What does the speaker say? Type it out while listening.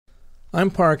I'm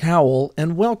Park Howell,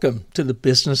 and welcome to the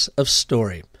Business of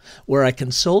Story, where I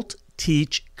consult,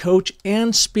 teach, coach,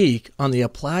 and speak on the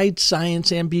applied science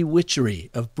and bewitchery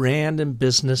of brand and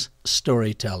business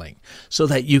storytelling, so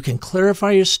that you can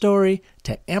clarify your story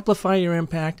to amplify your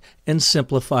impact and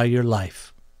simplify your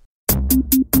life.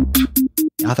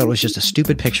 I thought it was just a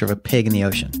stupid picture of a pig in the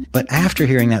ocean. But after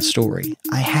hearing that story,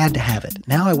 I had to have it.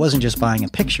 Now I wasn't just buying a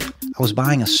picture. I was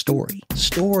buying a story.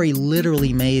 Story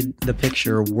literally made the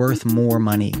picture worth more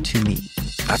money to me.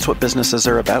 That's what businesses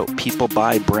are about. People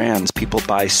buy brands. People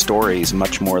buy stories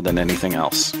much more than anything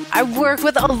else. I work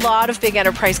with a lot of big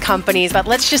enterprise companies, but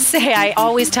let's just say I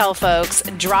always tell folks,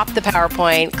 drop the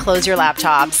PowerPoint, close your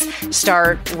laptops,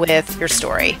 start with your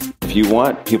story. If you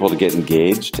want people to get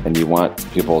engaged and you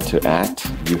want people to act,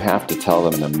 you have to tell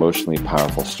them an emotionally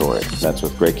powerful story. That's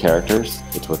with great characters,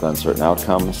 it's with uncertain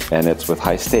outcomes, and it's with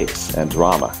high stakes and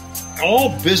drama.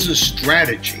 All business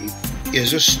strategy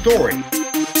is a story.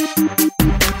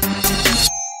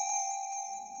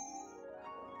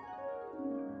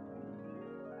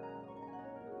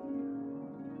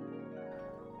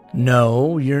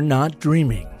 No, you're not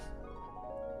dreaming.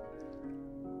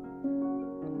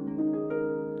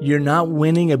 You're not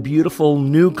winning a beautiful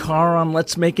new car on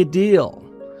Let's Make a Deal.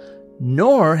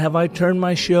 Nor have I turned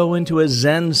my show into a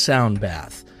Zen sound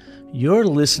bath. You're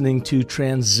listening to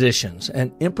Transitions,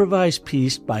 an improvised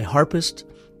piece by harpist,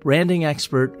 branding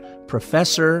expert,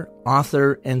 professor,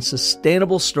 author, and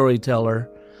sustainable storyteller,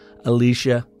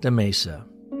 Alycia de Mesa.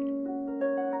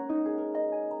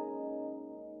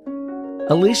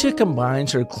 Alycia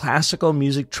combines her classical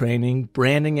music training,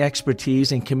 branding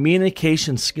expertise, and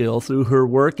communication skill through her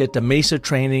work at the Mesa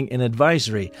Training and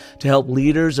Advisory to help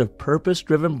leaders of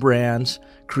purpose-driven brands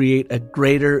create a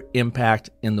greater impact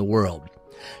in the world.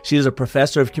 She is a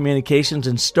professor of communications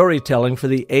and storytelling for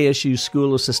the ASU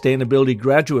School of Sustainability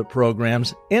graduate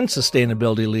programs in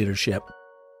sustainability leadership.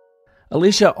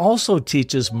 Alycia also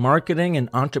teaches marketing and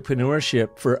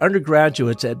entrepreneurship for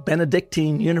undergraduates at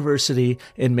Benedictine University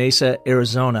in Mesa,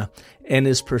 Arizona, and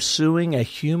is pursuing a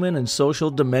Human and Social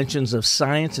Dimensions of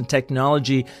Science and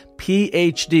Technology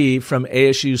PhD from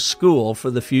ASU School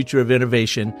for the Future of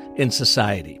Innovation in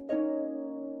Society.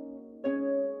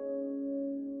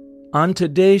 On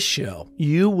today's show,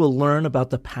 you will learn about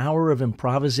the power of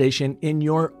improvisation in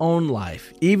your own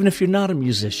life, even if you're not a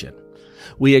musician.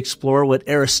 We explore what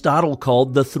Aristotle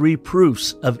called the three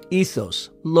proofs of ethos,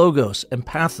 logos, and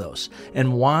pathos,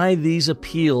 and why these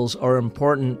appeals are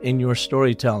important in your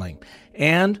storytelling.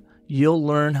 And you'll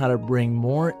learn how to bring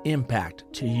more impact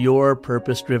to your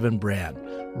purpose-driven brand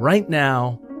right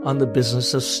now on the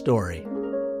Business of Story.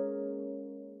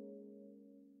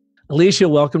 Alycia,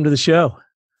 welcome to the show.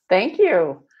 Thank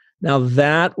you. Now,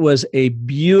 that was a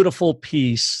beautiful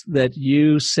piece that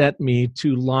you sent me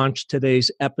to launch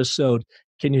today's episode.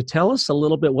 Can you tell us a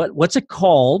little bit, what's it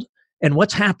called and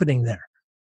what's happening there?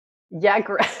 Yeah,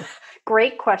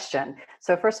 great question.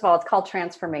 So first of all, it's called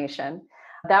Transformation.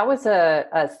 That was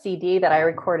a CD that I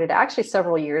recorded actually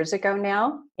several years ago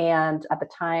now. And at the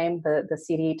time, the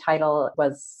CD title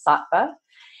was Sattva.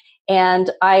 And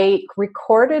I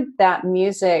recorded that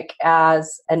music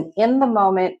as an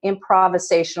in-the-moment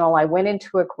improvisational. I went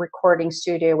into a recording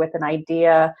studio with an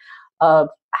idea of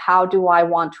how do I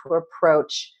want to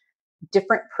approach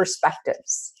different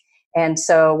perspectives. And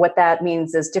so what that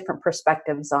means is different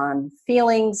perspectives on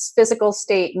feelings, physical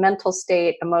state, mental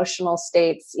state, emotional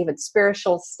states, even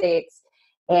spiritual states.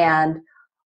 And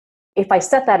if I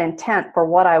set that intent for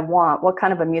what I want, what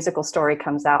kind of a musical story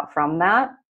comes out from that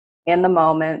in the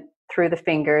moment, through the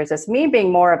fingers, as me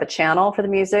being more of a channel for the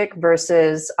music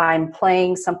versus I'm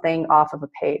playing something off of a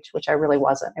page, which I really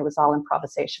wasn't. It was all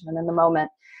improvisation and in the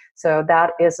moment. So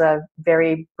that is a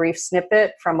very brief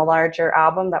snippet from a larger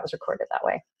album that was recorded that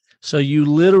way. So you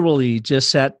literally just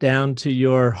sat down to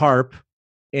your harp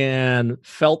and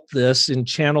felt this and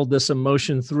channeled this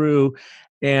emotion through,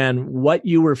 and what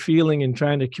you were feeling and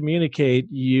trying to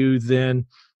communicate, you then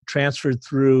transferred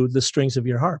through the strings of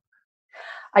your harp.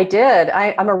 I did.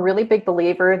 I'm a really big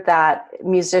believer that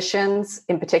musicians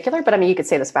in particular, but I mean, you could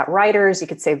say this about writers, you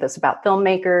could say this about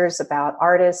filmmakers, about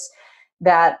artists,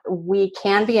 that we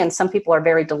can be, and some people are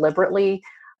very deliberately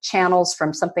channels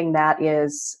from something that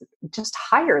is just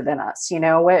higher than us,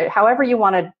 however you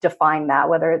want to define that,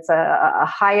 whether it's a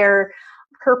higher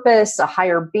purpose, a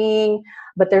higher being,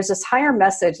 but there's this higher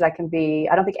message that can be,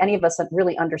 I don't think any of us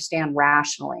really understand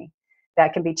rationally,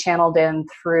 that can be channeled in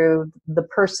through the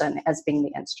person as being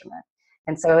the instrument.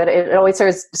 And so it always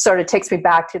sort of takes me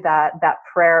back to that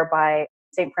prayer by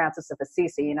St. Francis of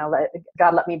Assisi,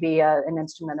 God, let me be an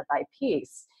instrument of thy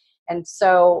peace. And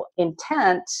so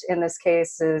intent in this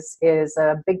case is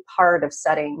a big part of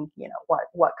setting,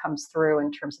 what comes through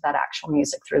in terms of that actual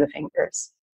music through the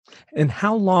fingers. And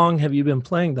how long have you been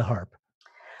playing the harp?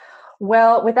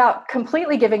 Well, without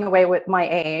completely giving away with my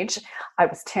age, I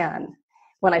was 10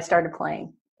 when I started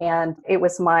playing. And it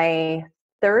was my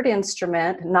third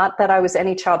instrument. Not that I was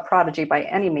any child prodigy by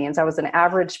any means. I was an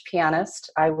average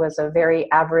pianist. I was a very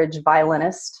average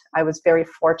violinist. I was very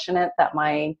fortunate that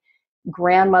my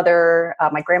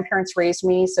grandparents raised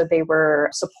me, so they were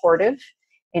supportive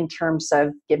in terms of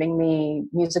giving me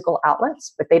musical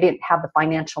outlets, but they didn't have the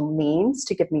financial means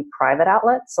to give me private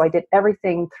outlets. So I did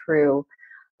everything through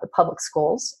the public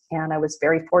schools. And I was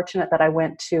very fortunate that I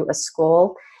went to a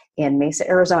school in Mesa,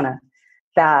 Arizona,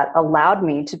 that allowed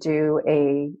me to do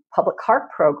a public harp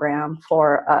program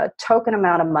for a token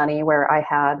amount of money, where I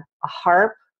had a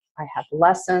harp, I had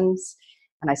lessons,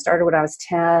 and I started when I was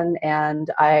 10,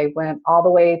 and I went all the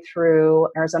way through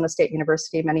Arizona State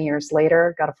University many years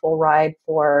later, got a full ride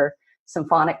for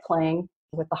symphonic playing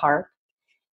with the harp.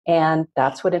 And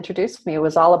that's what introduced me. It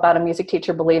was all about a music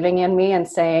teacher believing in me and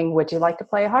saying, would you like to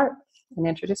play a harp? And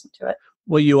introduced me to it.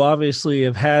 Well, you obviously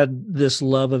have had this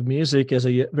love of music as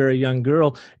a very young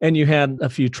girl, and you had a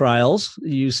few trials.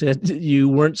 You said you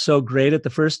weren't so great at the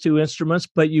first two instruments,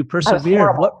 but you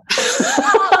persevered.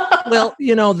 Well,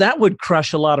 that would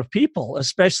crush a lot of people,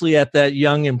 especially at that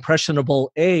young,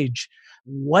 impressionable age.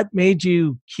 What made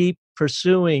you keep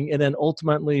pursuing and then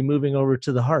ultimately moving over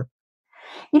to the harp?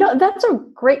 That's a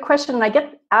great question. And I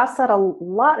get asked that a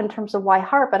lot in terms of why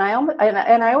harp. And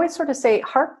I always sort of say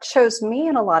harp chose me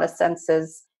in a lot of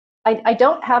senses. I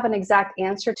don't have an exact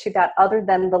answer to that other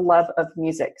than the love of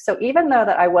music. So even though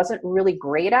that I wasn't really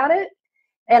great at it,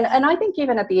 and I think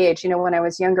even at the age, when I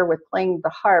was younger with playing the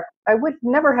harp, I would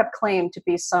never have claimed to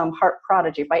be some harp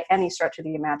prodigy by any stretch of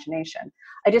the imagination.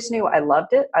 I just knew I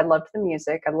loved it. I loved the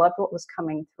music. I loved what was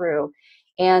coming through.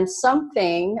 And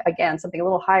something a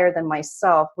little higher than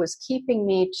myself was keeping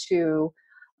me to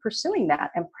pursuing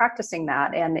that and practicing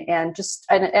that.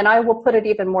 And I will put it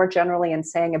even more generally in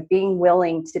saying of being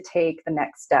willing to take the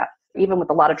next step, even with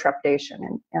a lot of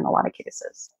trepidation in a lot of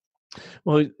cases.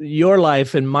 Well, your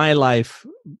life and my life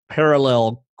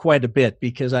parallel quite a bit,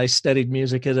 because I studied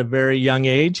music at a very young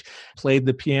age, played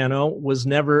the piano, was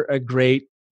never a great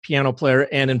piano player.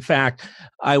 And in fact,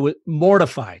 I was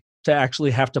mortified to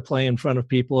actually have to play in front of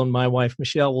people. And my wife,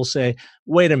 Michelle, will say,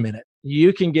 wait a minute,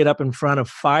 you can get up in front of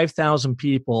 5,000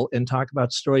 people and talk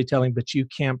about storytelling, but you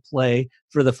can't play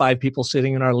for the 5 people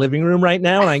sitting in our living room right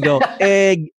now. And I go,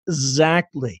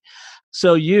 exactly.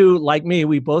 So you, like me,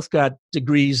 we both got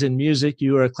degrees in music.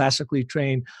 You are a classically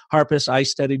trained harpist. I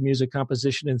studied music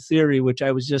composition and theory, which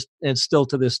I was just, and still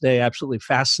to this day, absolutely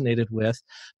fascinated with.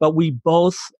 But we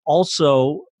both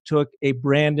also took a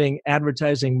branding,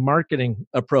 advertising, marketing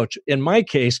approach. In my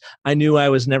case, I knew I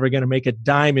was never going to make a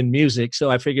dime in music.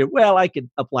 So I figured, well, I could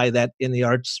apply that in the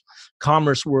arts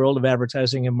commerce world of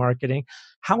advertising and marketing.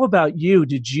 How about you?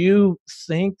 Did you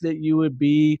think that you would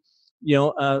be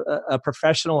a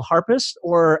professional harpist,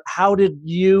 or how did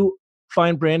you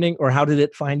find branding, or how did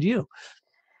it find you?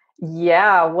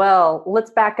 Yeah, well,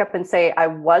 let's back up and say I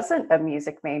wasn't a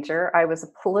music major. I was a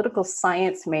political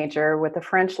science major with a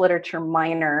French literature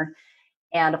minor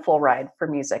and a full ride for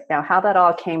music. Now, how that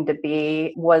all came to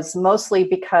be was mostly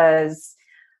because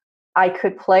I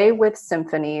could play with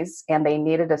symphonies and they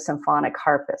needed a symphonic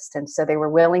harpist. And so they were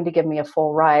willing to give me a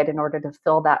full ride in order to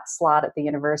fill that slot at the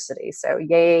university. So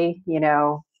yay,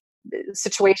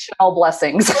 situational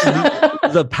blessings.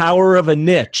 The power of a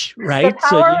niche, right? The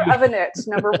power of a niche,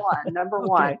 number one.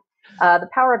 Okay. The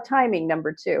power of timing,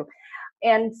 number 2.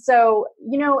 And so,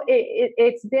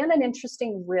 it's been an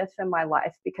interesting riff in my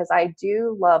life because I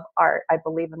do love art. I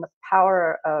believe in the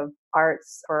power of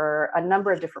arts for a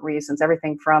number of different reasons,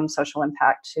 everything from social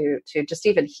impact to just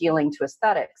even healing to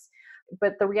aesthetics.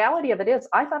 But the reality of it is,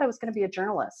 I thought I was going to be a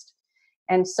journalist.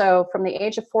 And so from the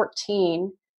age of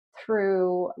 14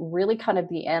 through really kind of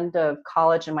the end of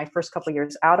college and my first couple of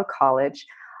years out of college,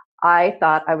 I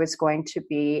thought I was going to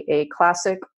be a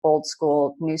classic old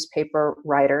school newspaper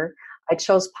writer. I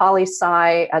chose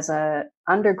poli-sci as an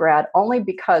undergrad only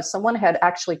because someone had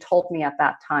actually told me at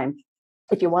that time,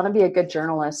 if you want to be a good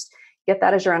journalist, get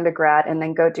that as your undergrad and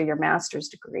then go do your master's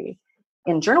degree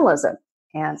in journalism.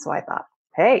 And so I thought,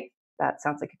 hey, that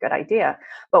sounds like a good idea.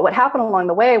 But what happened along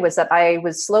the way was that I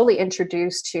was slowly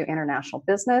introduced to international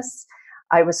business.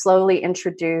 I was slowly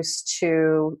introduced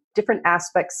to different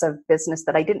aspects of business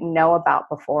that I didn't know about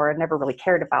before and never really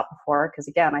cared about before, because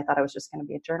again, I thought I was just going to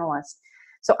be a journalist.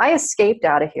 So I escaped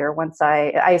out of here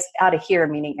out of here,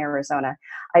 meaning Arizona.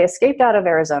 I escaped out of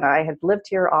Arizona. I had lived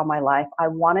here all my life. I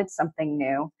wanted something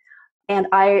new. And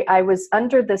I was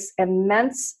under this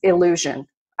immense illusion,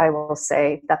 I will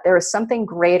say, that there is something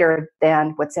greater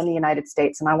than what's in the United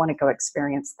States, and I want to go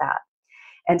experience that.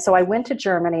 And so I went to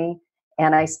Germany,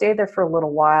 and I stayed there for a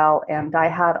little while, and I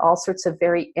had all sorts of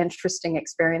very interesting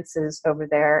experiences over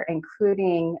there,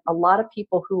 including a lot of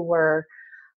people who were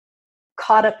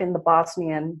caught up in the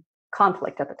Bosnian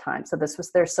conflict at the time. So this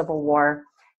was their civil war,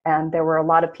 and there were a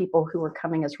lot of people who were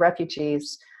coming as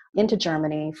refugees into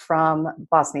Germany from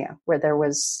Bosnia, where there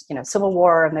was, civil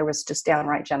war and there was just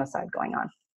downright genocide going on.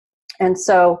 And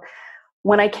so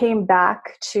when I came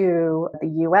back to the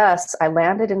US, I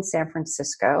landed in San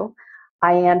Francisco.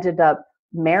 I ended up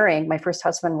marrying, my first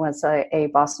husband was a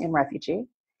Bosnian refugee,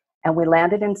 and we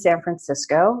landed in San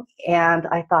Francisco, and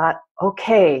I thought,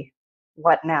 okay,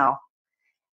 what now?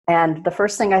 And the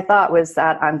first thing I thought was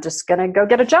that I'm just going to go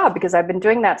get a job, because I've been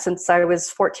doing that since I was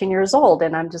 14 years old,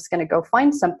 and I'm just going to go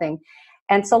find something.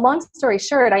 And so long story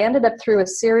short, I ended up through a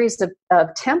series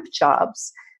of temp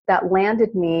jobs that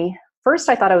landed me. First,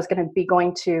 I thought I was going to be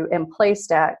going to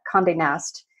Emplaced at Condé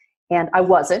Nast, and I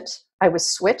wasn't. I was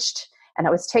switched, and I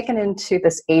was taken into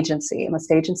this agency, and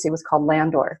this agency was called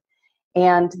Landor.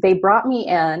 And they brought me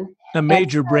in. A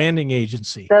major branding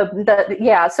agency. So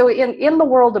in the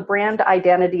world of brand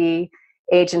identity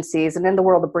agencies and in the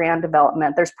world of brand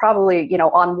development, there's probably,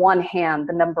 on one hand,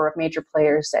 the number of major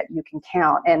players that you can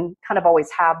count, and kind of always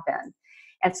have been.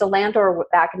 And so Landor,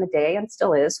 back in the day, and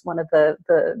still is, one of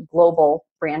the global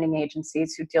branding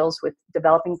agencies who deals with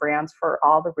developing brands for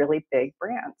all the really big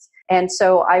brands. And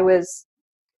so I was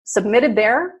submitted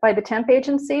there by the temp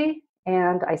agency,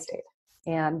 and I stayed.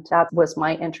 And that was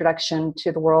my introduction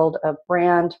to the world of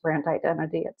brand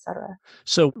identity, et cetera.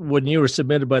 So when you were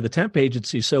submitted by the temp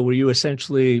agency, so were you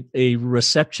essentially a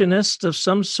receptionist of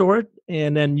some sort,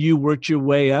 and then you worked your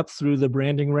way up through the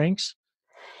branding ranks?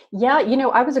 Yeah,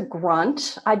 I was a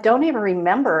grunt. I don't even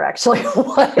remember actually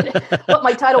what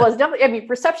my title was. Definitely,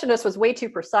 receptionist was way too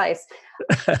precise.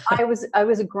 I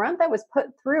was a grunt that was put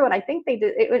through, and I think they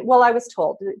did. I was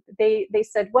told they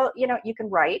said, well, you can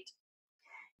write.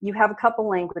 You have a couple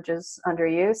languages under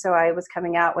you. So I was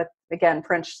coming out with, again,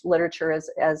 French literature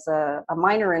as a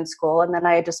minor in school. And then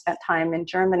I had just spent time in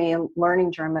Germany and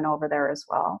learning German over there as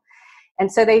well.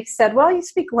 And so they said, well, you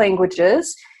speak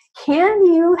languages. Can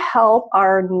you help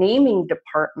our naming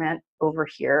department over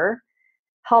here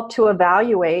help to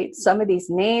evaluate some of these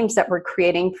names that we're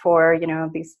creating for,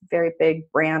 these very big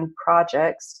brand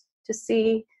projects, to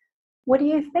see, what do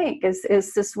you think?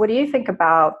 What do you think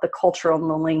about the cultural and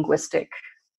the linguistic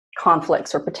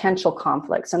conflicts or potential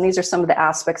conflicts? And these are some of the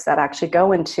aspects that actually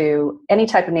go into any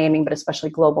type of naming, but especially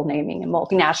global naming and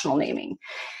multinational naming.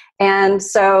 And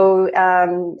so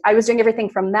I was doing everything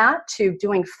from that to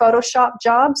doing Photoshop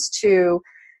jobs to,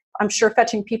 I'm sure,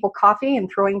 fetching people coffee and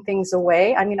throwing things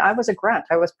away. I was a grunt.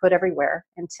 I was put everywhere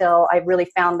until I really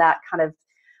found that kind of,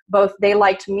 both they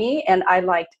liked me and I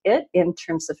liked it in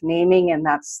terms of naming. And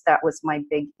that was my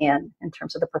big in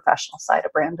terms of the professional side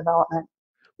of brand development.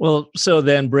 Well, so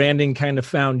then branding kind of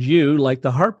found you, like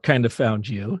the harp kind of found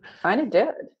you. Kind of did.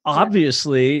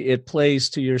 Obviously, it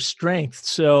plays to your strength.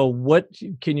 So what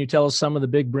can you tell us some of the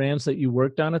big brands that you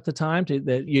worked on at the time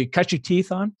that you cut your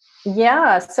teeth on?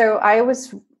 Yeah, so I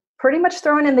was pretty much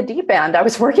thrown in the deep end. I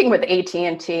was working with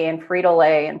AT&T and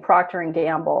Frito-Lay and Procter &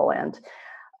 Gamble and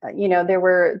there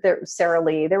were Sara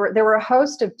Lee. There were a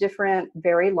host of different,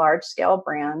 very large scale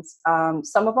brands.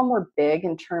 Some of them were big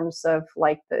in terms of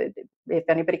if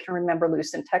anybody can remember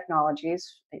Lucent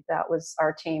Technologies, that was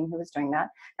our team who was doing that.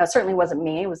 Now, it certainly wasn't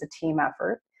me. It was a team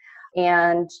effort.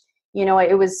 And,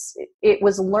 it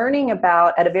was learning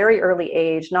about, at a very early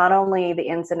age, not only the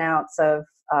ins and outs of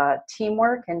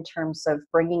teamwork in terms of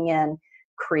bringing in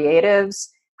creatives,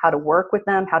 how to work with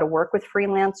them, how to work with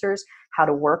freelancers, how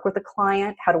to work with a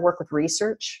client, how to work with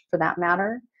research for that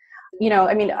matter.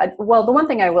 The one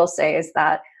thing I will say is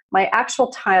that my actual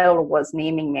title was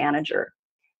naming manager,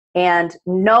 and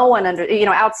no one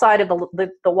outside of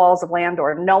the walls of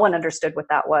Landor, no one understood what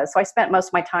that was. So I spent most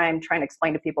of my time trying to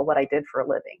explain to people what I did for a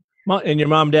living. And your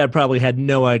mom and dad probably had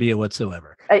no idea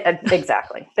whatsoever.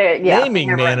 Exactly.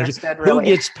 Naming manager. Really.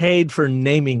 Who gets paid for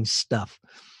naming stuff?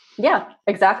 Yeah,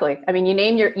 exactly. You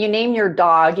name your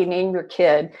dog, you name your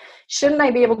kid. Shouldn't I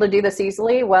be able to do this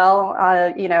easily? Well,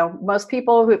 most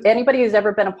people anybody who's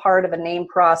ever been a part of a name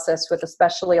process with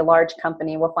especially a large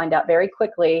company will find out very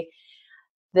quickly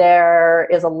there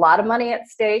is a lot of money at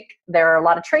stake. There are a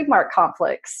lot of trademark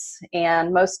conflicts,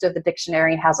 and most of the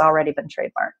dictionary has already been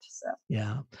trademarked. So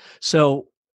yeah. So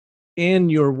In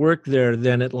your work there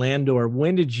then at Landor,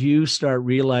 when did you start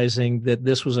realizing that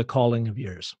this was a calling of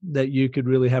yours, that you could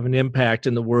really have an impact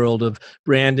in the world of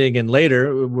branding, and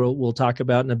later we'll talk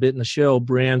about in a bit in the show,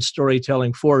 brand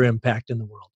storytelling for impact in the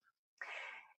world?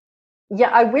 Yeah,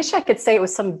 I wish I could say it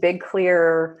was some big,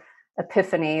 clear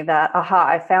epiphany that, aha,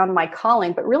 I found my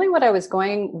calling. But really what I was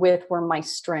going with were my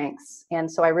strengths. And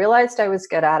so I realized I was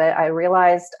good at it. I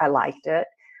realized I liked it.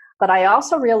 But I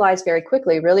also realized very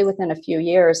quickly, really within a few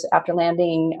years after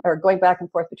landing or going back and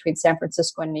forth between San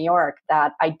Francisco and New York,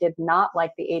 that I did not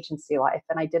like the agency life.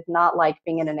 And I did not like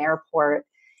being in an airport,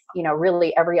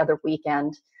 really every other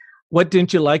weekend. What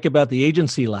didn't you like about the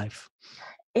agency life?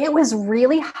 It was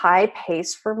really high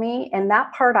paced for me. And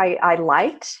that part I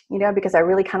liked, because I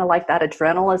really kind of like that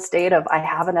adrenaline state of I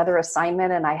have another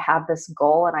assignment and I have this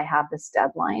goal and I have this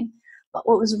deadline. But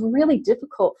what was really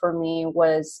difficult for me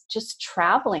was just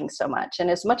traveling so much. And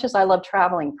as much as I love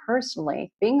traveling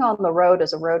personally, being on the road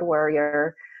as a road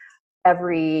warrior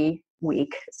every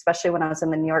week, especially when I was in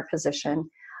the New York position,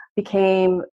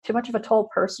 became too much of a toll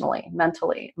personally,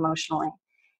 mentally, emotionally.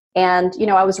 And,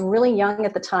 I was really young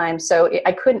at the time, so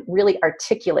I couldn't really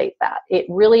articulate that. It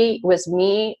really was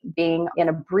me being in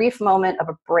a brief moment of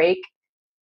a break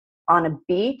on a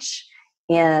beach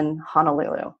in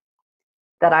Honolulu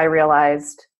that I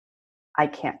realized I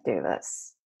can't do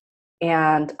this.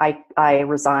 And I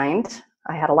resigned.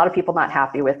 I had a lot of people not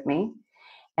happy with me.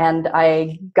 And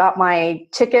I got my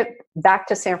ticket back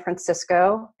to San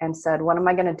Francisco and said, what am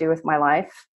I going to do with my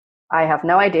life? I have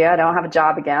no idea. I don't have a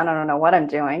job again. I don't know what I'm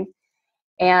doing.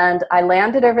 And I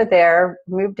landed over there,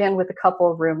 moved in with a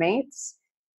couple of roommates,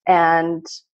 and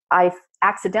I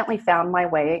accidentally found my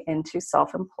way into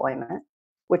self-employment,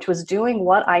 which was doing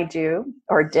what I do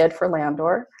or did for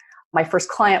Landor. My first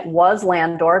client was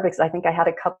Landor because I think I had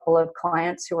a couple of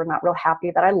clients who were not real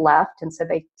happy that I left. And so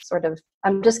they sort of,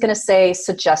 I'm just going to say,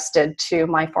 suggested to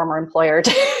my former employer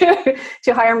to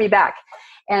hire me back.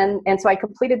 And so I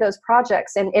completed those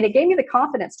projects and it gave me the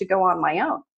confidence to go on my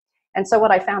own. And so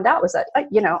what I found out was that,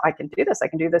 I can do this. I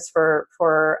can do this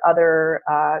for other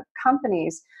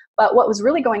companies. But what was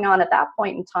really going on at that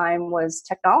point in time was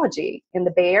technology in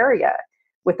the Bay Area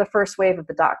with the first wave of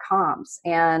the .coms.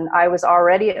 And I was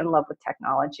already in love with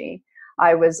technology.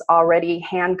 I was already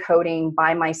hand coding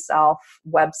by myself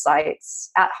websites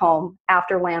at home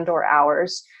after Landor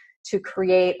hours to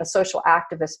create a social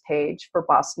activist page for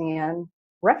Bosnian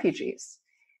refugees.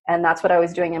 And that's what I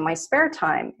was doing in my spare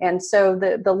time. And so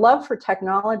the love for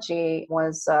technology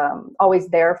was always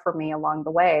there for me along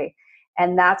the way.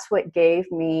 And that's what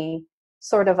gave me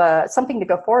sort of something to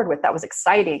go forward with that was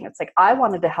exciting. It's like I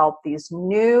wanted to help these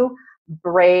new,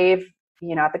 brave,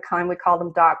 at the time we called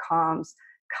them .coms,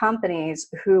 companies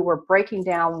who were breaking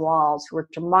down walls, who were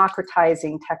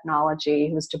democratizing technology,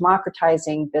 who was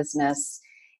democratizing business.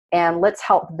 And let's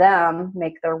help them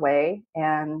make their way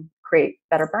and create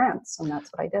better brands. And that's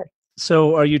what I did.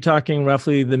 So are you talking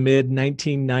roughly the mid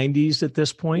 1990s at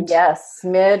this point? Yes,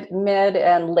 mid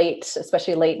and late,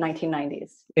 especially late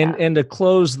 1990s. Yeah. And to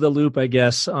close the loop, I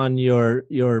guess, on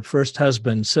your first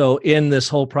husband. So in this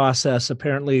whole process,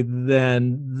 apparently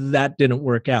then that didn't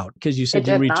work out because you said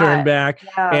you returned back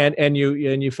and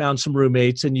you found some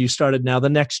roommates and you started now the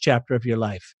next chapter of your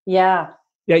life. Yeah.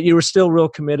 Yeah, you were still real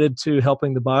committed to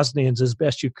helping the Bosnians as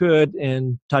best you could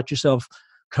and taught yourself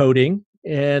coding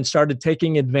and started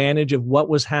taking advantage of what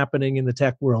was happening in the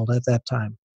tech world at that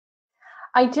time.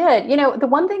 I did. The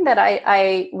one thing that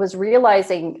I was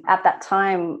realizing at that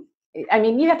time, I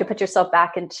mean, you have to put yourself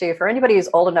back into, for anybody who's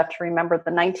old enough to remember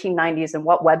the 1990s and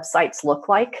what websites look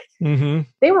like,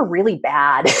 They were really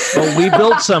bad. Well, we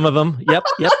built some of them. Yep.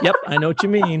 I know what you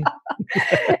mean.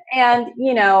 And,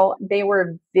 they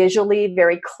were visually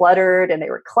very cluttered and they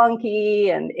were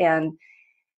clunky and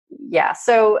yeah.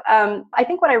 So I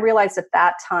think what I realized at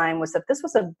that time was that this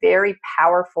was a very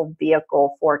powerful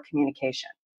vehicle for communication.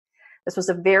 This was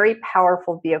a very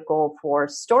powerful vehicle for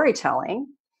storytelling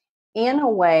in a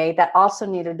way that also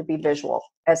needed to be visual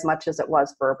as much as it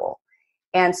was verbal.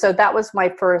 And so that was my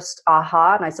first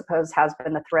aha, and I suppose has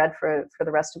been the thread for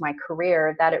the rest of my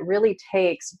career, that it really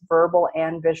takes verbal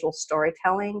and visual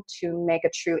storytelling to make a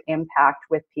true impact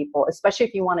with people, especially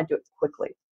if you want to do it quickly.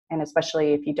 And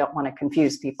especially if you don't want to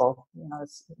confuse people,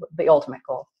 it's the ultimate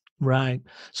goal. Right.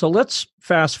 So let's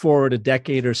fast forward a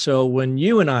decade or so when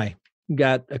you and I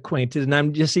got acquainted. And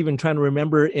I'm just even trying to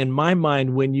remember in my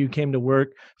mind when you came to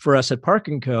work for us at Park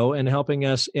 & Co. and helping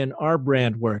us in our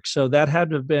brand work. So that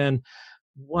had to have been,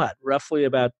 roughly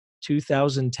about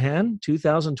 2010,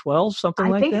 2012, something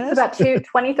like that? I think it's about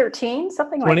 2013,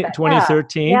 something like that.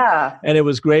 2013. Yeah. And it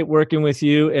was great working with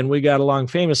you. And we got along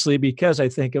famously because I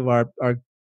think of our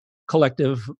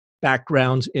collective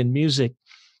backgrounds in music.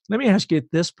 Let me ask you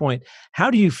at this point,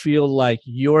 how do you feel like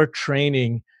your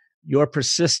training, your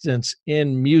persistence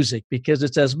in music, because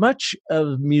it's as much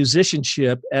of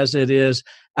musicianship as it is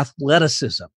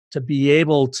athleticism, to be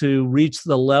able to reach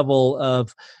the level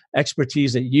of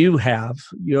expertise that you have,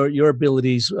 your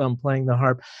abilities playing the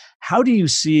harp. How do you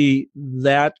see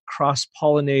that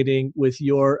cross-pollinating with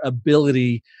your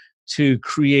ability to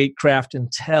create, craft, and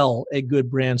tell a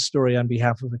good brand story on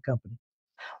behalf of a company?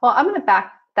 Well, I'm going to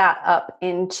back that up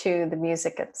into the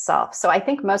music itself. So I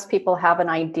think most people have an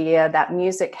idea that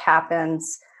music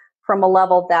happens from a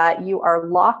level that you are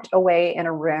locked away in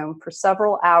a room for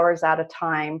several hours at a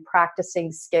time,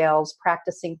 practicing scales,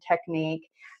 practicing technique.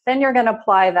 Then you're going to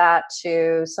apply that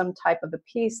to some type of a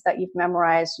piece that you've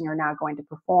memorized and you're now going to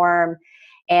perform.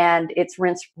 And it's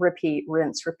rinse, repeat,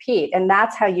 rinse, repeat. And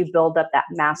that's how you build up that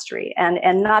mastery.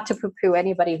 And not to poo-poo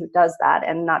anybody who does that,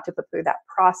 and not to poo-poo that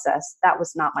process. That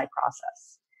was not my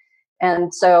process.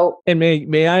 And so, and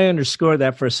may I underscore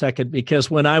that for a second, because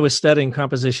when I was studying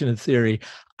composition and theory,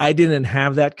 I didn't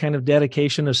have that kind of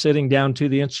dedication of sitting down to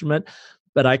the instrument.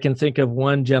 But I can think of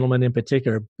one gentleman in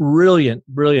particular, brilliant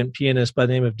pianist by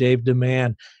the name of Dave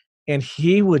DeMann. And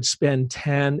he would spend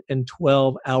 10 and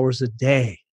 12 hours a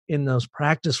day in those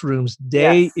practice rooms,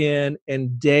 day in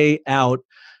and day out,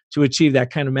 to achieve that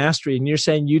kind of mastery. And you're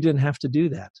saying you didn't have to do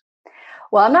that.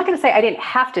 Well, I'm not going to say I didn't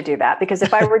have to do that, because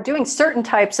if I were doing certain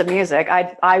types of music,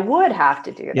 I would have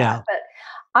to do that. Yeah. But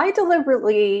I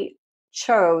deliberately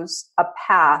chose a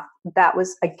path that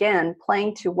was, again,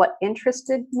 playing to what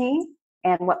interested me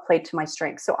and what played to my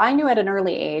strengths. So I knew at an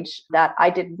early age that I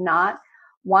did not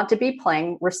want to be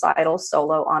playing recital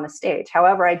solo on a stage.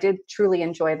 However, I did truly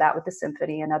enjoy that with the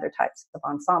symphony and other types of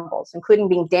ensembles, including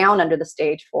being down under the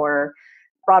stage for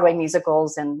Broadway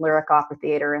musicals and lyric opera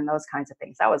theater and those kinds of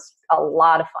things. That was a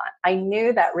lot of fun. I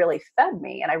knew that really fed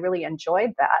me, and I really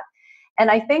enjoyed that.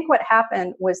 And I think what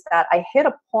happened was that I hit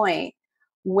a point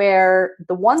where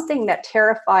the one thing that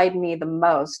terrified me the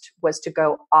most was to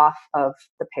go off of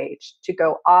the page, to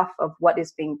go off of what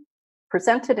is being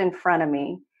presented in front of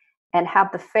me, and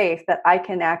have the faith that I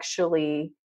can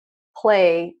actually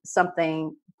play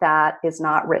something that is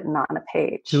not written on a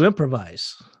page. To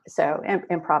improvise. So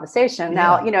improvisation.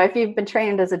 Now, if you've been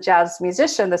trained as a jazz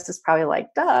musician, this is probably like,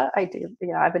 duh, I do.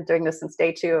 I've been doing this since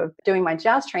day 2 of doing my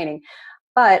jazz training.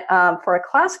 But for a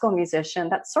classical musician,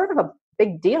 that's sort of a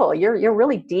big deal. You're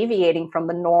really deviating from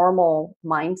the normal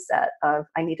mindset of,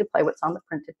 I need to play what's on the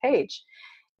printed page.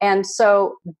 And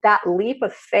so that leap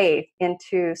of faith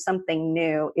into something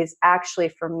new is actually,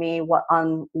 for me, what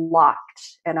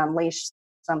unlocked and unleashed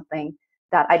something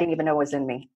that I didn't even know was in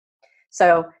me.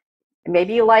 So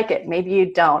maybe you like it, maybe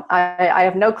you don't. I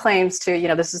have no claims to,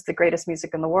 this is the greatest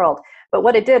music in the world. But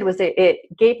what it did was it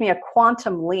gave me a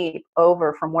quantum leap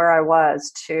over from where I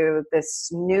was to this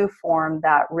new form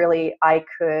that really I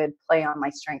could play on my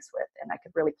strengths with, and I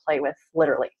could really play with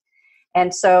literally.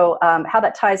 And so how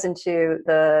that ties into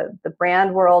the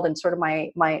brand world and sort of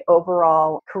my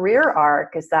overall career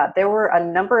arc is that there were a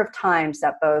number of times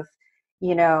that both,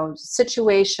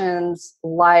 situations,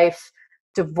 life,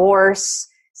 divorce,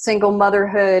 single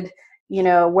motherhood,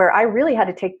 where I really had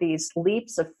to take these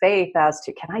leaps of faith as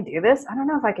to, can I do this? I don't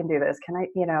know if I can do this. Can I,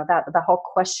 that the whole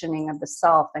questioning of the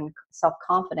self and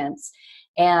self-confidence,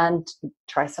 and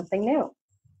try something new.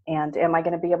 And am I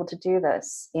going to be able to do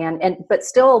this? But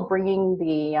still bringing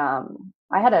the,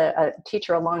 I had a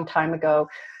teacher a long time ago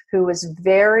who was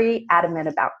very adamant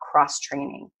about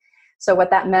cross-training. So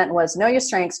what that meant was know your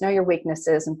strengths, know your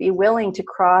weaknesses, and be willing to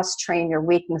cross-train your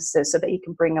weaknesses so that you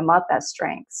can bring them up as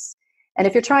strengths. And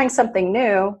if you're trying something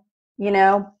new,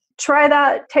 try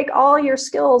that, take all your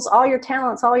skills, all your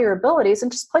talents, all your abilities,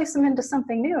 and just place them into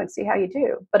something new and see how you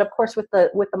do. But of course, with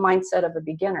the mindset of a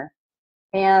beginner.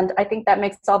 And I think that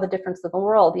makes all the difference in the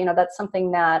world. That's something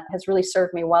that has really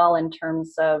served me well in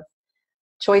terms of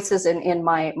choices in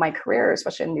my career,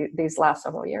 especially in these last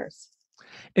several years.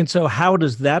 And so how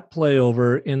does that play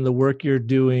over in the work you're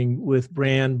doing with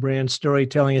brand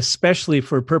storytelling, especially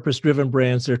for purpose-driven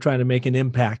brands that are trying to make an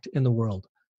impact in the world?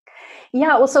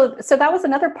 Yeah, well, so that was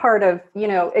another part of,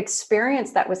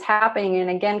 experience that was happening. And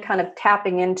again, kind of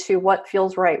tapping into what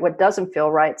feels right, what doesn't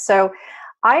feel right. So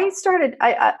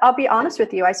I'll be honest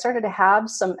with you, I started to have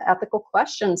some ethical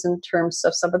questions in terms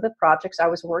of some of the projects I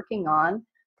was working on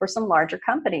for some larger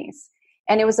companies.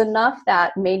 And it was enough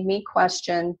that made me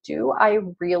question, do I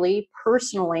really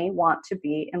personally want to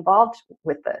be involved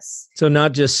with this? So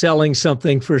not just selling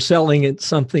something for selling it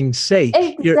something's sake.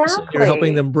 Exactly. You're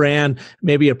helping them brand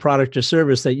maybe a product or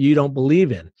service that you don't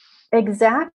believe in.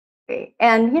 Exactly.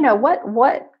 And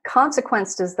what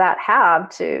consequence does that have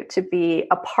to be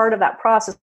a part of that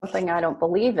process? Something I don't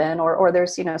believe in, or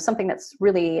there's, something that's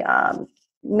really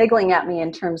niggling at me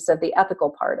in terms of the ethical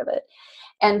part of it.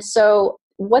 And so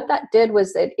what that did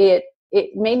was that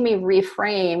it made me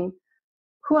reframe,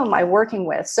 who am I working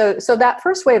with? So that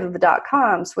first wave of the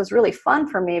 .coms was really fun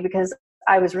for me because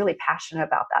I was really passionate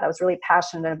about that. I was really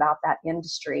passionate about that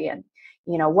industry and,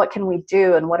 what can we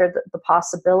do and what are the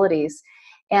possibilities?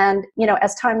 And,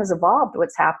 as time has evolved,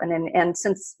 what's happened, and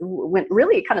since when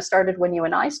really it kind of started when you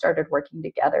and I started working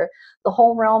together, the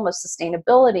whole realm of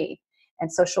sustainability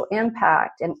and social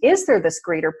impact, and is there this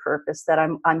greater purpose that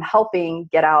I'm helping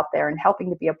get out there and helping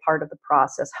to be a part of the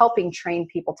process, helping train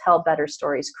people, tell better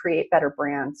stories, create better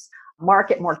brands,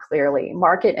 market more clearly,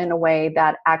 market in a way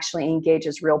that actually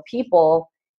engages real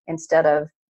people instead of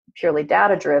purely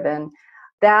data driven.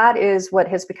 That is what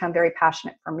has become very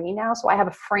passionate for me now. So I have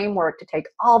a framework to take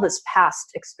all this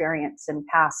past experience and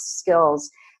past skills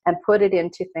and put it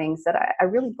into things that I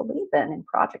really believe in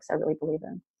projects I really believe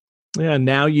in. Yeah,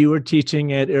 now you are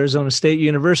teaching at Arizona State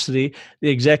University, the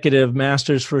Executive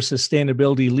Masters for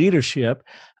Sustainability Leadership,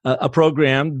 a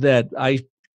program that I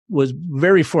was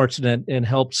very fortunate and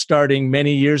helped starting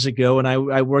many years ago. And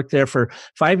I worked there for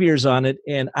 5 years on it,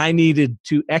 and I needed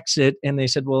to exit. And they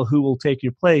said, well, who will take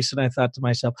your place? And I thought to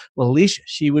myself, well, Alycia,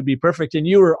 she would be perfect. And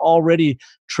you were already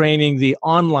training the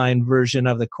online version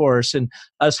of the course, and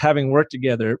us having worked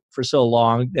together for so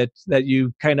long that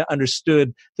you kind of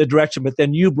understood the direction, but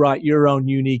then you brought your own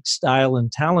unique style and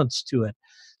talents to it.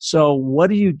 So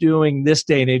what are you doing this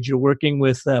day and age? You're working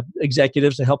with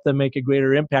executives to help them make a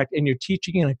greater impact, and you're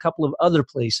teaching in a couple of other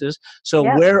places. So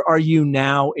Yes. Where are you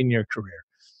now in your career?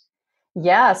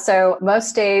 Yeah, so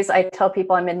most days I tell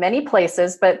people I'm in many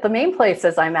places, but the main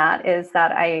places I'm at is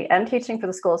that I am teaching for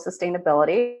the School of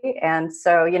Sustainability. And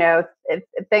so,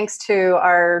 thanks to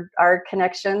our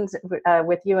connections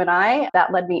with you and I,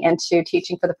 that led me into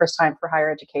teaching for the first time for higher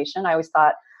education. I always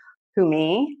thought, who,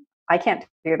 me? I can't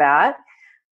do that.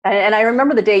 And I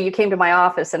remember the day you came to my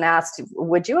office and asked,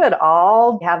 would you at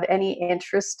all have any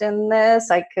interest in this?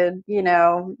 I could,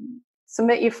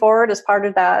 submit you forward as part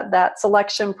of that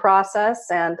selection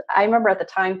process. And I remember at the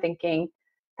time thinking,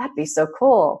 that'd be so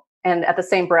cool. And at the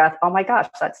same breath, oh my gosh,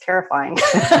 that's terrifying.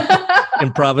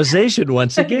 Improvisation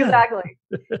once again.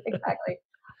 Exactly.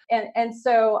 And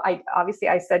so I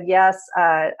said yes.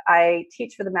 I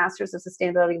teach for the Masters of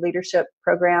Sustainability Leadership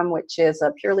program, which is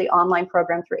a purely online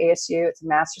program through ASU. It's a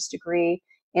master's degree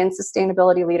in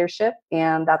sustainability leadership.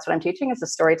 And that's what I'm teaching, is the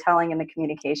storytelling and the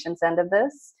communications end of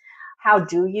this. How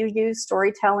do you use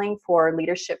storytelling for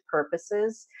leadership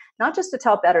purposes? Not just to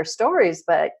tell better stories,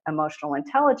 but emotional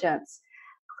intelligence,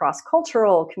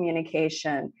 cross-cultural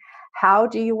communication. How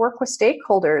do you work with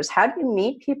stakeholders? How do you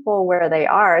meet people where they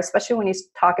are, especially when you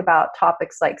talk about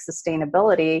topics like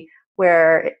sustainability,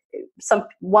 where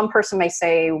one person may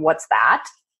say, what's that,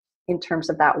 in terms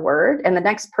of that word, and the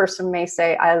next person may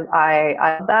say, I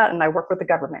love that, and I work with the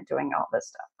government doing all this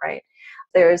stuff, right?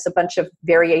 There's a bunch of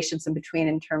variations in between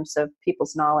in terms of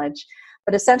people's knowledge.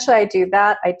 But essentially I do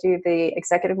that. I do the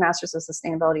Executive Masters of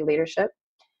Sustainability Leadership,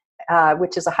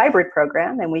 which is a hybrid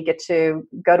program, and we get to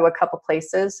go to a couple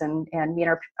places and meet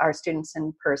our students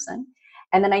in person.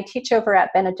 And then I teach over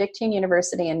at Benedictine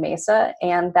University in Mesa,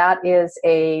 and that is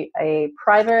a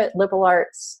private liberal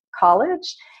arts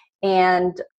college,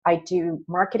 and I do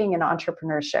marketing and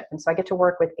entrepreneurship. And so I get to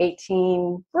work with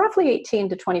roughly 18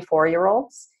 to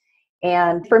 24-year-olds.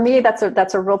 And for me, that's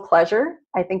a real pleasure.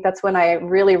 I think that's when I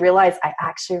really realized I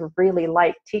actually really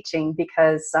like teaching,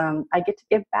 because I get to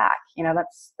give back.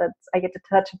 I get to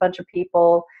touch a bunch of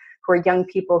people who are young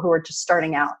people who are just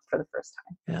starting out for the first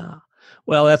time. Yeah.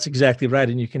 Well, that's exactly right.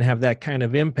 And you can have that kind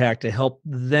of impact to help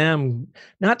them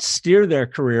not steer their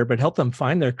career, but help them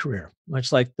find their career.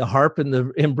 Much like the harp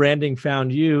and in branding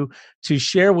found you to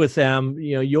share with them,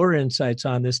 your insights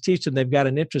on this. Teach them, they've got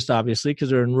an interest, obviously,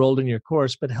 because they're enrolled in your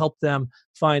course, but help them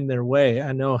find their way.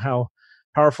 I know how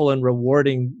powerful and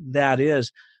rewarding that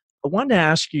is. I wanted to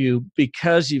ask you,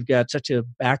 because you've got such a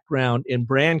background in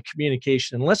brand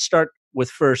communication, and let's start with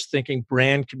first thinking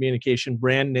brand communication,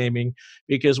 brand naming,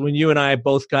 because when you and I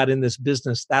both got in this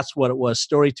business, that's what it was.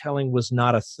 Storytelling was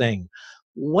not a thing.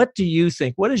 What do you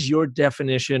think? What is your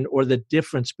definition or the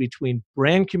difference between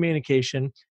brand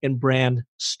communication and brand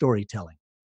storytelling?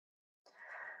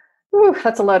 Ooh,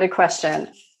 that's a loaded question.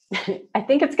 I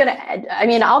think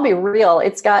I'll be real.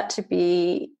 It's got to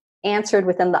be answered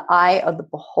within the eye of the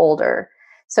beholder.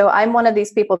 So I'm one of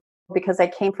these people, because I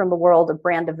came from the world of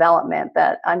brand development,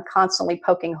 that I'm constantly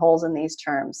poking holes in these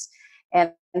terms.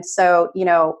 And so,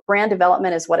 brand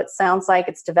development is what it sounds like.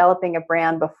 It's developing a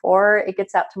brand before it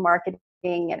gets out to market.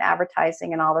 and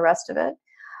advertising and all the rest of it.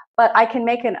 But I can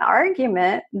make an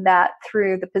argument that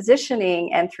through the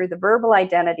positioning and through the verbal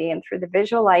identity and through the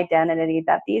visual identity,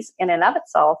 that these in and of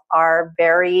itself are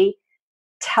very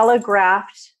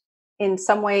telegraphed, in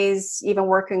some ways even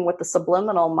working with the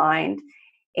subliminal mind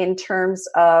in terms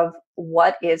of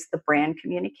what is the brand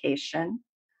communication,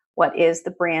 what is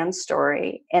the brand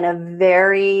story, in a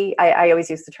very, I always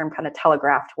use the term kind of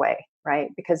telegraphed way, right?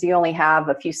 Because you only have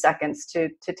a few seconds to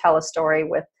tell a story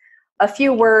with a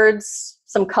few words,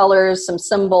 some colors, some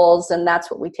symbols, and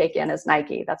that's what we take in as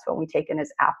Nike. That's what we take in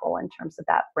as Apple in terms of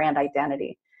that brand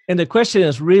identity. And the question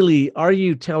is really, are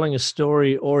you telling a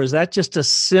story, or is that just a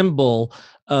symbol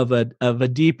of a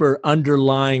deeper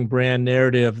underlying brand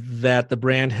narrative that the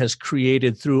brand has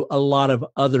created through a lot of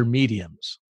other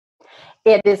mediums?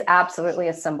 It is absolutely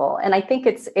a symbol. And I think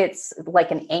it's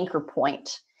like an anchor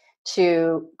point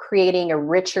to creating a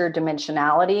richer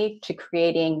dimensionality, to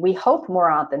creating, we hope,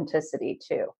 more authenticity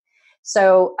too.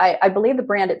 So I believe the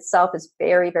brand itself is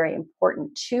very, very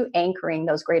important to anchoring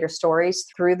those greater stories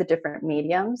through the different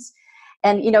mediums.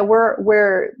 And, you know,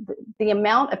 we're the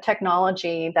amount of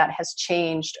technology that has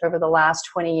changed over the last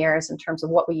 20 years in terms of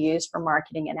what we use for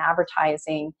marketing and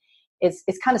advertising is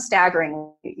kind of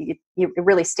staggering. You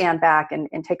really stand back and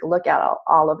take a look at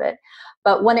all of it.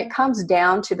 But when it comes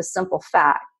down to the simple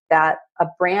fact that a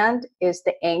brand is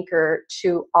the anchor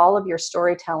to all of your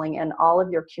storytelling and all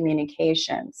of your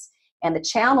communications, and the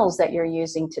channels that you're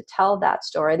using to tell that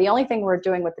story. The only thing we're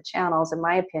doing with the channels, in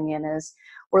my opinion, is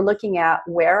we're looking at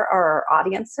where are our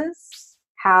audiences?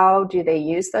 How do they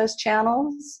use those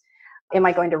channels? Am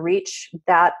I going to reach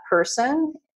that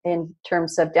person in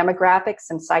terms of demographics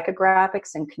and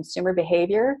psychographics and consumer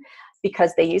behavior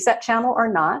because they use that channel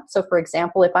or not? So for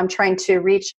example, if I'm trying to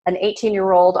reach an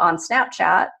 18-year-old on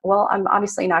Snapchat, well, I'm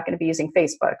obviously not going to be using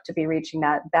Facebook to be reaching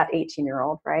that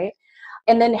 18-year-old, right?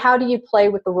 And then how do you play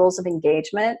with the rules of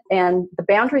engagement and the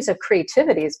boundaries of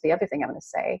creativity is the other thing I'm going to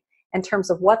say in terms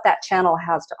of what that channel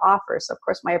has to offer. So of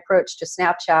course, my approach to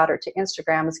Snapchat or to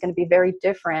Instagram is going to be very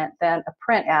different than a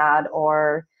print ad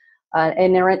or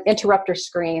an interrupter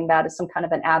screen that is some kind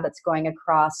of an ad that's going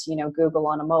across, you know, Google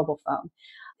on a mobile phone.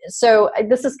 So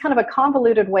this is kind of a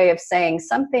convoluted way of saying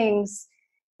some things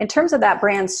in terms of that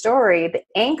brand story, the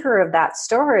anchor of that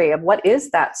story, of what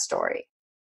is that story,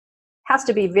 has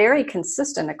to be very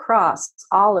consistent across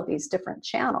all of these different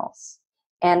channels.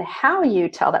 And how you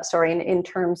tell that story in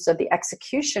terms of the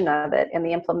execution of it and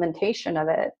the implementation of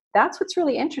it, that's what's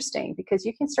really interesting, because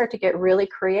you can start to get really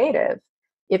creative.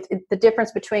 If the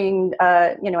difference between,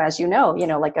 as you know,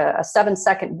 like a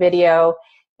 7-second video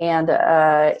and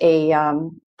a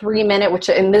 3-minute, which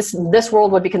in this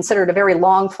world would be considered a very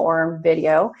long form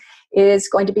video, is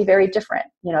going to be very different,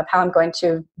 of how I'm going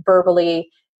to verbally,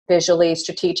 visually,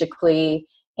 strategically,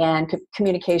 and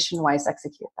communication-wise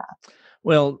execute that.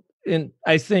 Well,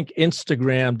 I think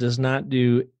Instagram does not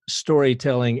do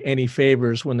storytelling any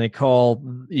favors when they call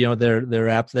their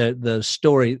app the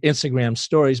story Instagram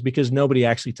stories, because nobody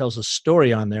actually tells a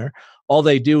story on there. All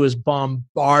they do is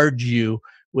bombard you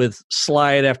with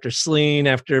slide after scene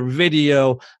after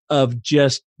video of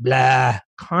just blah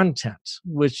content,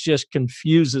 which just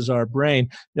confuses our brain.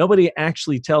 Nobody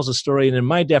actually tells a story, and in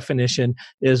my definition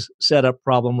is setup,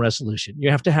 problem, resolution.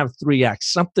 You have to have 3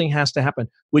 acts. Something has to happen,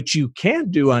 which you can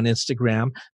do on Instagram,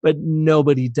 but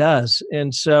nobody does.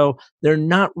 And so they're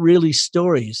not really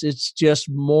stories. It's just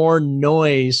more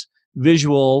noise,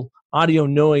 visual, audio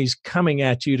noise coming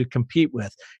at you to compete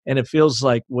with. And it feels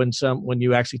like when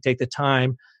you actually take the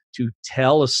time to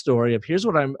tell a story of here's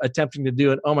what I'm attempting to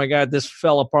do, and oh my God, this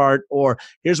fell apart, or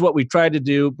here's what we tried to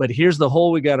do, but here's the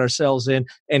hole we got ourselves in,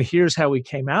 and here's how we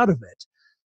came out of it.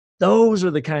 Those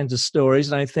are the kinds of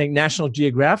stories, and I think National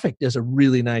Geographic does a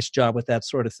really nice job with that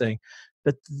sort of thing.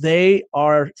 But they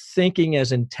are thinking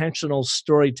as intentional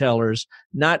storytellers,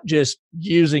 not just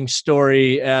using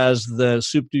story as the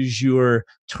soup du jour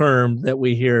term that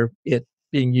we hear it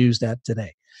being used at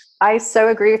today. I so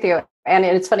agree with you. And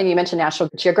it's funny you mentioned National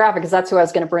Geographic, because that's who I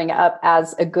was going to bring up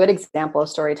as a good example of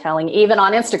storytelling, even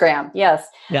on Instagram. Yes.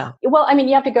 Yeah. Well, I mean,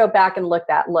 you have to go back and look,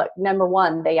 number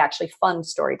one, they actually fund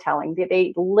storytelling.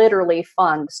 They literally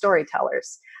fund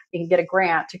storytellers. You can get a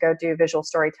grant to go do visual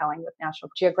storytelling with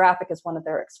National Geographic as one of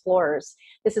their explorers.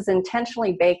 This is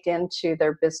intentionally baked into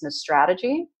their business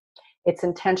strategy. It's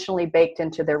intentionally baked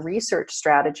into their research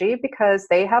strategy, because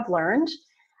they have learned,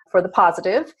 for the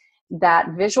positive, that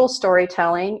visual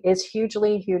storytelling is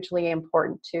hugely, hugely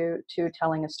important to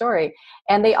telling a story.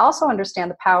 And they also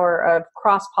understand the power of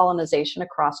cross-pollination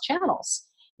across channels.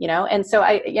 And so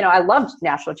I love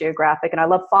National Geographic, and I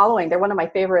love following. They're one of my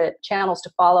favorite channels to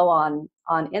follow on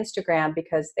on Instagram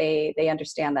because they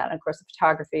understand that. And of course, the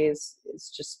photography is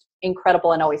just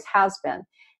incredible and always has been.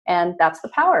 And that's the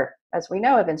power, as we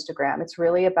know, of Instagram. It's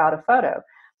really about a photo.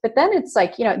 But then it's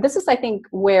like, this is, I think,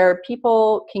 where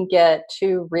people can get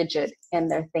too rigid in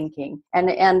their thinking.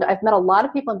 And I've met a lot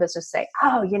of people in business say,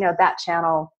 oh, that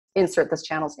channel, insert this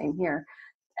channel's name here.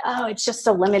 Oh, it's just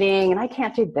so limiting and I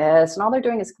can't do this. And all they're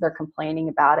doing is they're complaining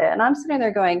about it. And I'm sitting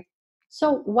there going,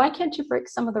 so why can't you break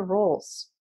some of the rules?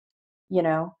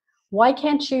 Why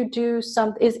can't you do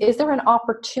some, is there an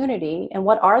opportunity, and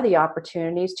what are the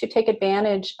opportunities to take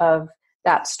advantage of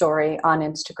that story on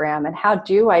Instagram? And how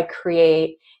do I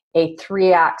create a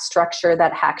 3-act structure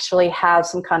that actually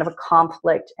has some kind of a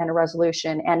conflict and a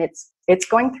resolution, and it's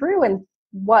going through in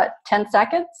 10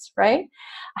 seconds, right?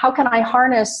 How can I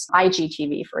harness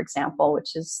IGTV, for example,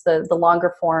 which is the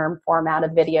longer format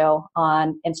of video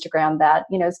on Instagram that,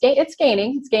 it's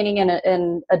gaining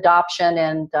in adoption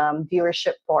and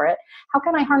viewership for it. How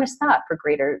can I harness that for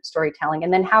greater storytelling?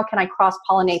 And then how can I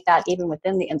cross-pollinate that even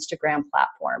within the Instagram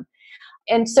platform?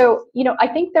 And so, I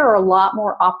think there are a lot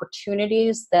more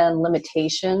opportunities than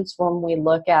limitations when we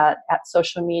look at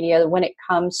social media when it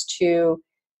comes to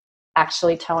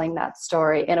actually telling that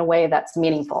story in a way that's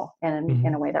meaningful and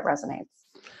in a way that resonates.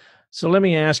 So let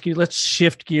me ask you, let's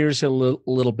shift gears a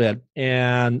little bit.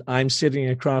 And I'm sitting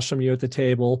across from you at the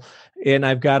table, and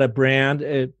I've got a brand,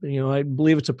 I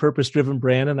believe it's a purpose-driven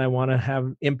brand, and I want to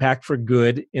have impact for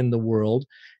good in the world.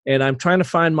 And I'm trying to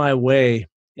find my way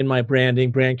in my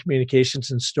branding, brand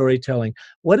communications, and storytelling.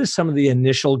 What is some of the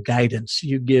initial guidance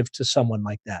you give to someone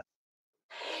like that?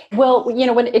 Well,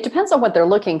 when it depends on what they're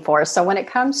looking for. So when it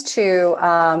comes to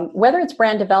whether it's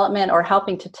brand development or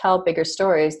helping to tell bigger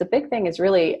stories, the big thing is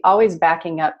really always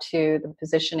backing up to the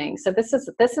positioning. So this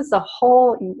is a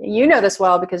whole, this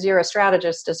well because you're a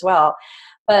strategist as well.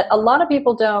 But a lot of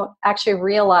people don't actually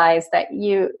realize that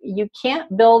you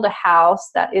can't build a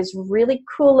house that is really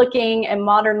cool looking and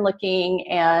modern looking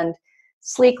and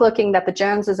sleek looking that the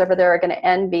Joneses over there are going to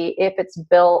envy if it's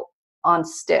built on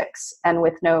sticks and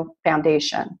with no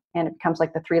foundation. And it becomes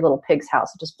like the Three Little Pigs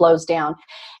house. It just blows down.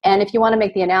 And if you want to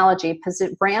make the analogy,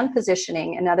 brand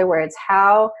positioning, in other words,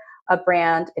 how a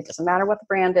brand, it doesn't matter what the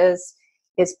brand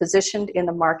is positioned in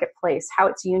the marketplace, how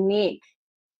it's unique,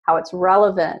 how it's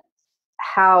relevant,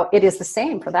 how it is the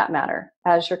same for that matter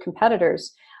as your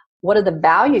competitors. What are the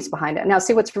values behind it? Now,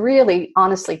 see, what's really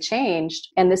honestly changed,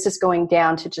 and this is going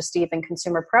down to just even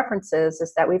consumer preferences,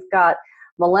 is that we've got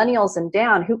millennials and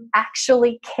down who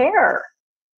actually care.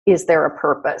 Is there a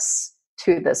purpose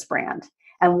to this brand?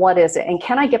 And what is it? And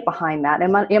can I get behind that?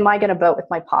 Am I going to vote with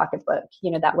my pocketbook,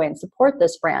 that way and support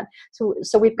this brand?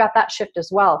 So we've got that shift as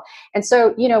well. And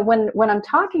so, when I'm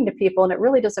talking to people, and it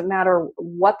really doesn't matter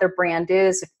what their brand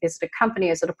is it a company,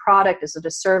 is it a product, is it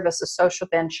a service, a social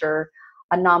venture,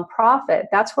 a nonprofit,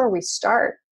 that's where we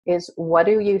start, is what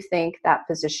do you think that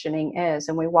positioning is?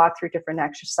 And we walk through different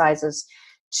exercises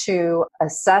to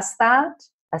assess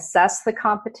the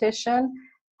competition.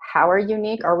 How are you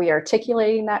unique? Are we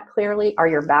articulating that clearly? Are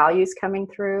your values coming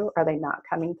through? Are they not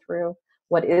coming through?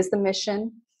 What is the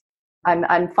mission?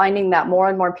 I'm finding that more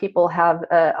and more people have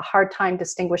a hard time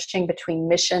distinguishing between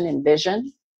mission and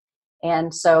vision.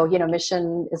 And so,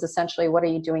 mission is essentially what are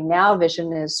you doing now?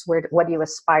 Vision is what do you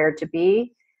aspire to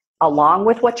be along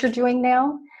with what you're doing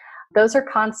now? Those are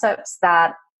concepts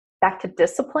that, back to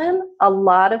discipline, a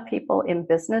lot of people in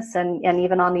business and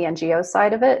even on the NGO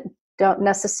side of it don't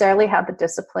necessarily have the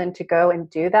discipline to go and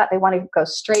do that. They want to go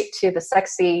straight to the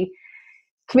sexy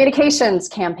communications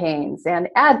campaigns and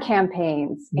ad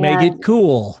campaigns. Make it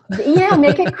cool. Yeah,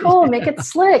 make it cool, make it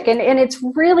slick. And it's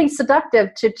really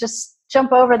seductive to just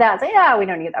jump over that and say, yeah, we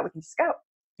don't need that, we can just go.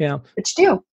 Yeah. But you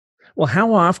do. Well,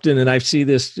 how often, and I see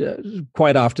this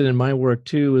quite often in my work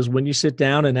too, is when you sit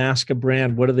down and ask a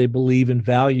brand, what do they believe and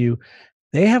value,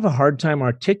 they have a hard time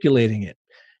articulating it.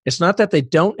 It's not that they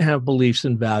don't have beliefs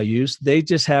and values. They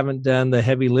just haven't done the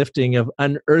heavy lifting of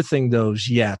unearthing those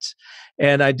yet.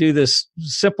 And I do this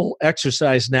simple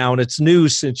exercise now, and it's new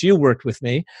since you worked with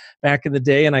me back in the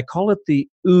day, and I call it the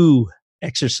OOH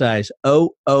exercise,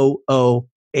 OOOH.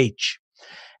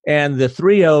 And the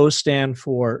 3 O's stand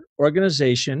for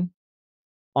organization,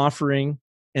 offering,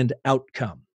 and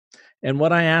outcome. And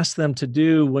what I ask them to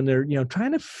do when they're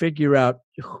trying to figure out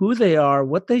who they are,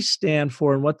 what they stand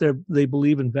for, and what they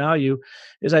believe and value,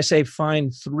 is I say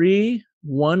find 3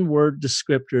 one-word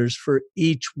descriptors for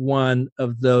each one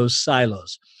of those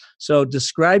silos. So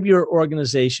describe your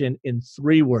organization in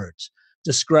 3 words.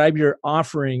 Describe your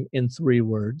offering in 3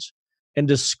 words. And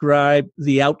describe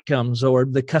the outcomes or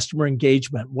the customer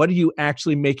engagement. What are you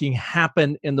actually making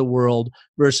happen in the world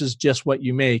versus just what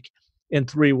you make? in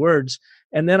 3 words.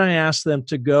 And then I ask them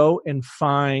to go and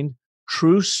find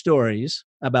true stories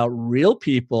about real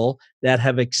people that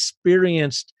have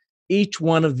experienced each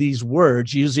one of these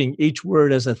words, using each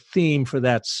word as a theme for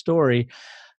that story.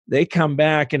 They come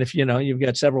back, and if you've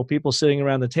got several people sitting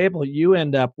around the table, you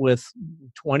end up with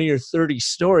 20 or 30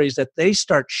 stories that they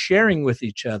start sharing with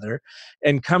each other.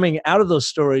 And coming out of those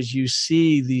stories, you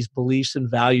see these beliefs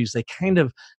and values. They kind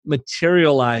of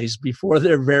materialize before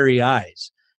their very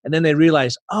eyes. And then they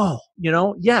realize,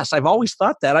 yes, I've always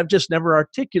thought that. I've just never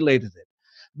articulated it.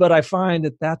 But I find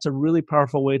that that's a really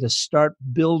powerful way to start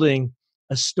building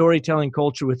a storytelling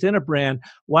culture within a brand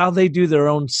while they do their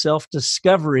own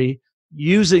self-discovery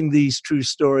using these true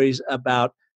stories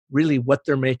about really what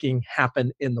they're making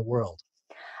happen in the world.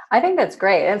 I think that's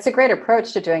great. And it's a great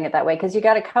approach to doing it that way, because you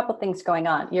got a couple things going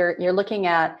on. You're looking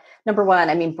at, number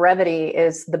one, brevity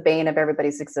is the bane of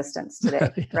everybody's existence today,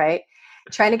 yeah. Right?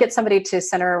 Trying to get somebody to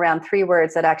center around 3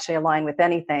 words that actually align with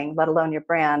anything, let alone your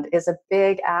brand, is a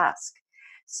big ask.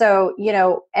 So,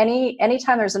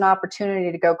 anytime there's an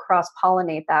opportunity to go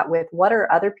cross-pollinate that with what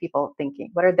are other people thinking,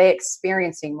 what are they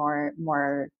experiencing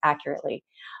more accurately,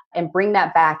 and bring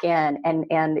that back in. And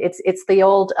it's the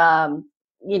old, in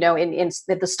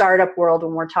the startup world,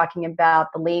 when we're talking about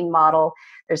the lean model,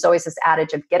 there's always this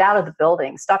adage of get out of the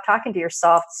building, stop talking to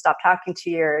yourself, stop talking to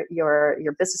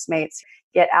your business mates,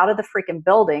 get out of the freaking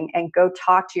building and go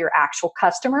talk to your actual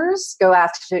customers, go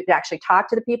ask to actually talk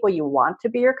to the people you want to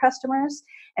be your customers,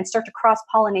 and start to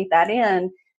cross-pollinate that in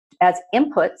as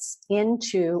inputs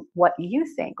into what you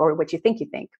think or what you think,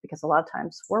 because a lot of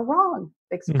times we're wrong.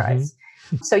 Big surprise.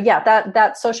 Mm-hmm. So yeah,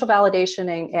 that social validation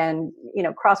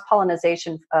and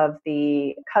cross-pollination of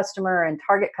the customer and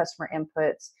target customer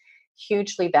inputs,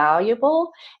 hugely valuable.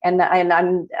 And I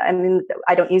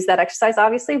don't use that exercise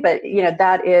obviously, but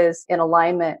that is in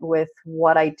alignment with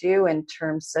what I do in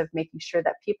terms of making sure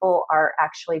that people are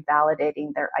actually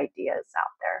validating their ideas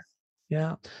out there.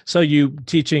 Yeah. So you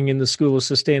teaching in the School of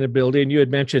Sustainability, and you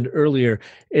had mentioned earlier,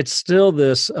 it's still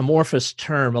this amorphous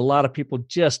term. A lot of people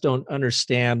just don't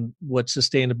understand what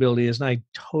sustainability is, and I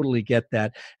totally get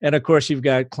that. And of course, you've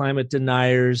got climate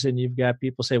deniers, and you've got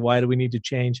people say, why do we need to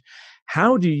change?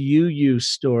 How do you use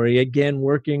story, again,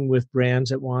 working with brands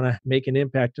that want to make an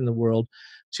impact in the world,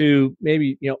 to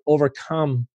maybe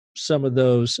overcome some of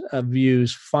those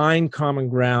views, find common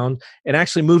ground, and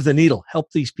actually move the needle, help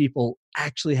these people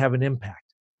actually have an impact?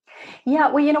 Yeah,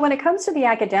 well, when it comes to the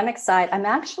academic side, I'm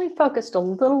actually focused a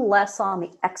little less on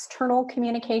the external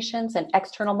communications and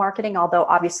external marketing, although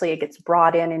obviously it gets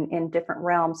brought in different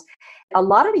realms. A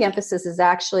lot of the emphasis is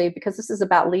actually, because this is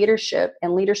about leadership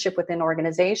and leadership within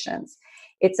organizations,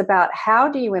 it's about how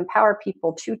do you empower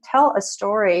people to tell a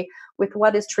story with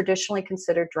what is traditionally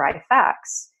considered dry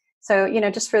facts. So,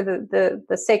 just for the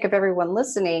sake of everyone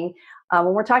listening,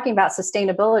 when we're talking about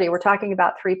sustainability, we're talking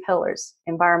about 3 pillars: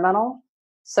 environmental,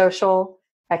 social,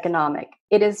 economic.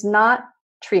 It is not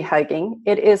tree hugging.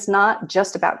 It is not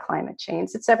just about climate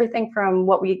change. It's everything from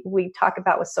what we talk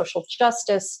about with social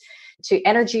justice, to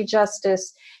energy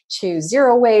justice, to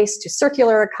zero waste, to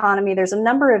circular economy. There's a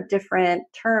number of different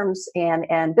terms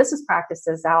and business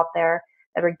practices out there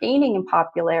that are gaining in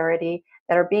popularity,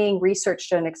 that are being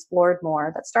researched and explored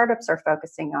more, that startups are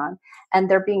focusing on,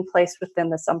 and they're being placed within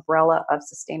this umbrella of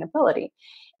sustainability.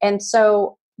 And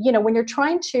so, when you're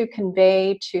trying to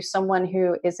convey to someone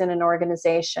who is in an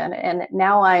organization, and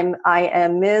now I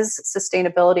am Ms.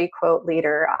 Sustainability quote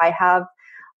leader, I have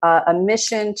a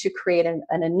mission to create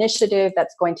an initiative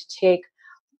that's going to take,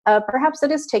 perhaps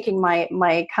it is taking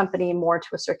my company more to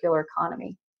a circular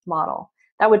economy model.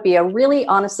 That would be a really,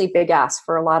 honestly, big ask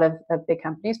for a lot of big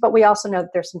companies. But we also know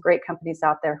that there's some great companies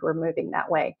out there who are moving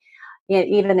that way,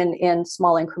 even in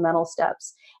small incremental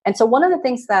steps. And so one of the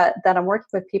things that I'm working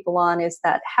with people on is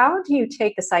that how do you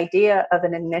take this idea of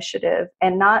an initiative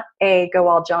and not go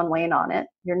all John Wayne on it?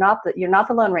 You're not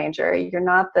the Lone Ranger. You're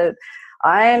not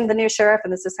I'm the new sheriff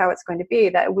and this is how it's going to be.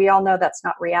 That we all know that's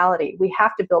not reality. We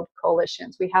have to build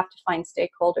coalitions. We have to find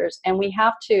stakeholders, and we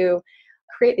have to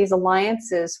create these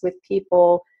alliances with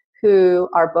people who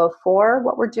are both for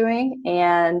what we're doing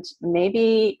and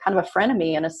maybe kind of a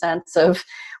frenemy, in a sense of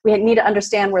we need to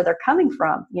understand where they're coming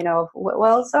from.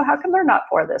 Well, so how come they're not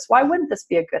for this? Why wouldn't this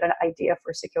be a good idea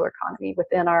for a circular economy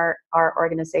within our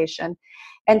organization?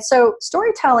 And so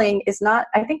storytelling is not,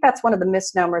 I think that's one of the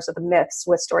misnomers of the myths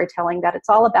with storytelling, that it's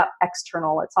all about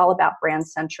external, it's all about brand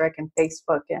centric and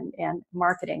Facebook and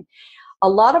marketing. A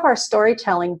lot of our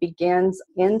storytelling begins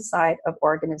inside of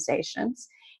organizations.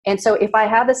 And so if I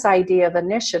have this idea of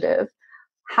initiative,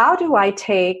 how do I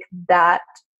take that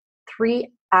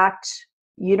 3-act,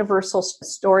 universal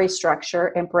story structure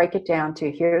and break it down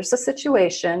to here's the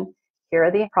situation, here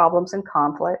are the problems and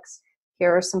conflicts,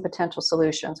 here are some potential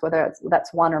solutions, whether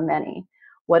that's one or many.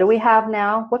 What do we have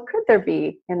now? What could there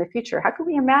be in the future? How could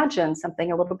we imagine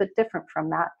something a little bit different from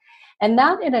that? And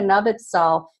that in and of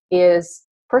itself is,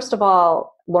 first of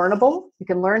all, learnable. You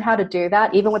can learn how to do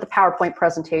that. Even with a PowerPoint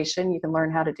presentation, you can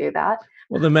learn how to do that.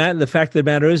 Well, the fact of the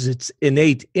matter is it's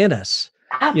innate in us.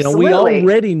 Absolutely. We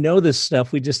already know this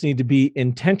stuff. We just need to be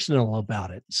intentional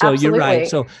about it. So Absolutely. You're right.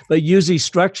 So, but use these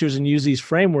structures and use these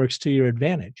frameworks to your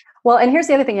advantage. Well, and here's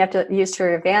the other thing you have to use to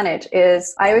your advantage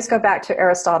is I always go back to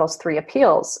Aristotle's 3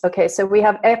 appeals. Okay, so we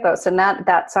have ethos, and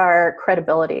that's our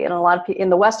credibility. And a lot of people in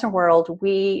the Western world,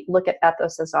 we look at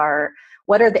ethos as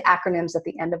what are the acronyms at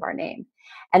the end of our name?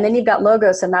 And then you've got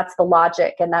logos, and that's the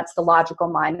logic, and that's the logical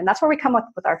mind. And that's where we come up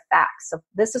with our facts. So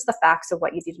this is the facts of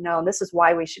what you need to know, and this is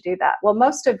why we should do that. Well,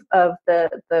 most of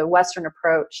the Western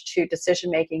approach to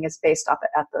decision-making is based off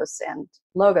of ethos and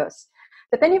logos.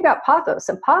 But then you've got pathos,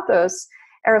 and pathos,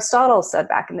 Aristotle said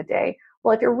back in the day,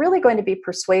 well, if you're really going to be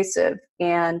persuasive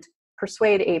and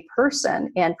persuade a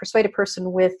person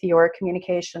with your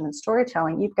communication and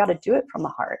storytelling, you've got to do it from the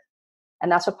heart.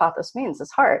 And that's what pathos means,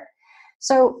 is heart.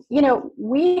 So,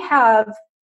 we have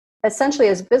essentially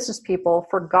as business people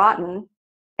forgotten,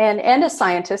 and as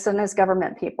scientists and as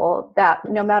government people, that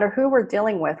no matter who we're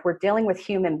dealing with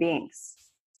human beings.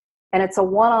 And it's a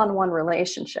one-on-one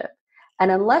relationship. And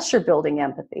unless you're building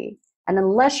empathy, and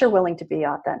unless you're willing to be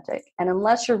authentic, and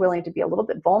unless you're willing to be a little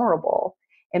bit vulnerable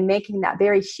in making that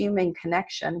very human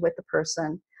connection with the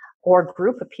person or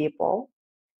group of people,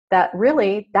 that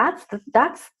really, that's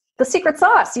the secret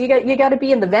sauce. You got to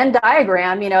be in the Venn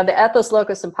diagram, the ethos,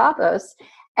 logos, and pathos.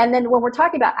 And then when we're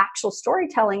talking about actual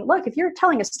storytelling, look, if you're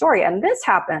telling a story and this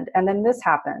happened, and then this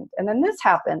happened, and then this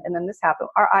happened, and then this happened,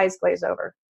 our eyes glaze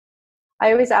over.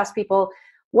 I always ask people,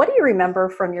 what do you remember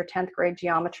from your 10th grade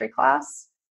geometry class?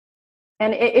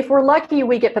 And if we're lucky,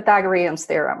 we get Pythagorean's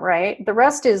theorem, right? The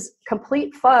rest is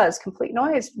complete fuzz, complete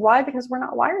noise. Why? Because we're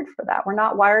not wired for that. We're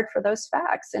not wired for those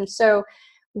facts. And so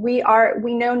we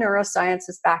know neuroscience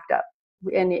is backed up.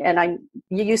 And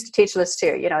you used to teach this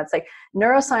too. It's like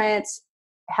neuroscience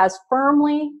has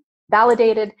firmly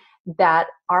validated that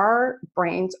our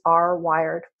brains are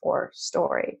wired for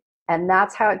story. And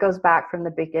that's how it goes back from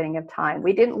the beginning of time.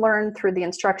 We didn't learn through the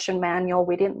instruction manual.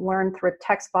 We didn't learn through a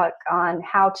textbook on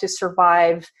how to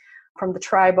survive from the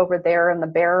tribe over there and the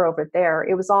bear over there.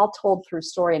 It was all told through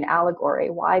story and allegory.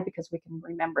 Why? Because we can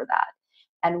remember that.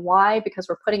 And why? Because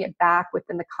we're putting it back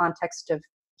within the context of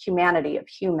humanity, of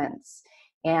humans,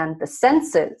 and the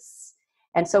senses.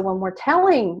 And so when we're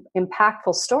telling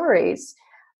impactful stories,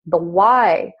 the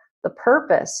why, the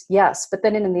purpose, yes, but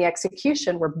then in the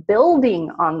execution, we're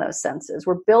building on those senses.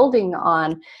 We're building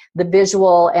on the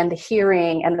visual and the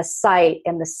hearing and the sight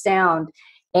and the sound.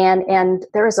 And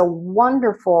there is a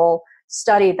wonderful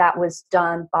study that was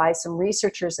done by some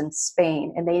researchers in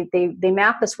Spain, and they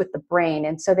mapped this with the brain.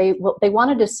 And so they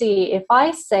wanted to see, if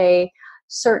I say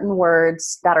certain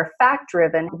words that are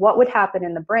fact-driven, what would happen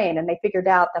in the brain? And they figured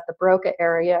out that the Broca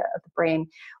area of the brain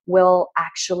will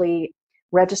actually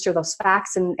register those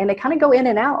facts, and they kind of go in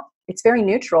and out. It's very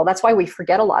neutral. That's why we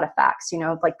forget a lot of facts,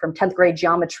 like from 10th grade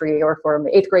geometry or from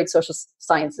 8th grade social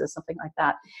sciences, something like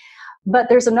that. But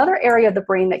there's another area of the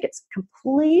brain that gets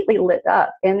completely lit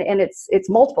up, and it's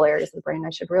multiple areas of the brain,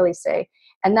 I should really say.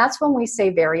 And that's when we say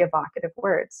very evocative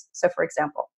words. So for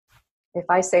example, if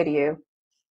I say to you,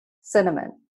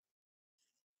 cinnamon,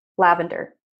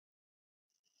 lavender,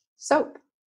 soap,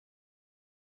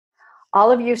 all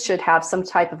of you should have some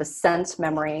type of a sense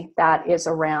memory that is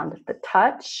around the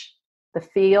touch, the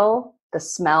feel, the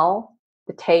smell,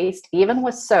 the taste, even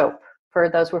with soap, for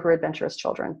those who are adventurous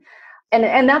children.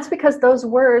 And that's because those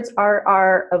words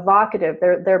are evocative.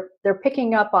 They're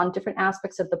picking up on different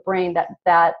aspects of the brain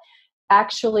that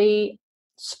actually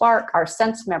spark our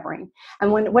sense memory.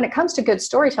 And when it comes to good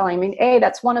storytelling,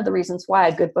 that's one of the reasons why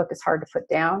a good book is hard to put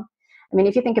down.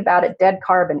 If you think about it,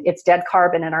 it's dead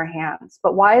carbon in our hands.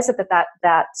 But why is it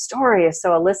that story is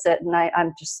so illicit? And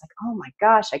I'm just like, oh my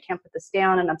gosh, I can't put this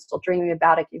down, and I'm still dreaming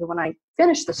about it even when I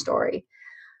finish the story.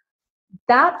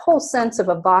 That whole sense of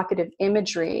evocative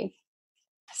imagery,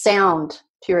 sound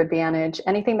to your advantage,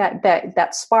 anything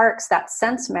that sparks that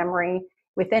sense memory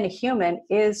within a human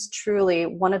is truly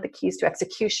one of the keys to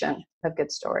execution of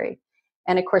good story.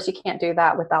 And of course, you can't do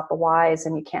that without the whys,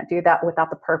 and you can't do that without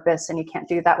the purpose, and you can't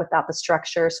do that without the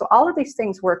structure. So all of these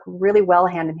things work really well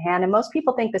hand in hand. And most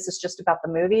people think this is just about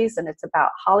the movies and it's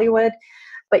about Hollywood,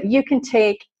 but you can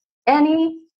take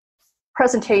any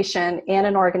presentation in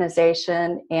an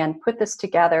organization and put this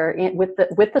together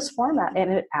with this format,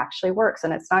 and it actually works.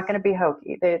 And it's not going to be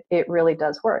hokey. It really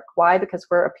does work. Why? Because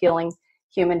we're appealing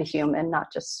human to human,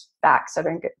 not just facts that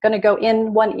are going to go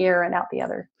in one ear and out the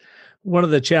other. One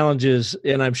of the challenges,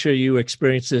 and I'm sure you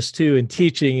experience this too in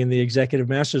teaching in the Executive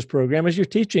Master's Program, is you're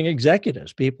teaching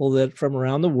executives, people that from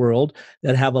around the world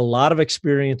that have a lot of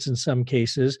experience in some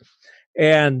cases.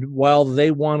 And while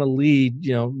they want to lead,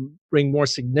 bring more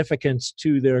significance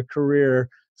to their career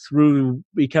through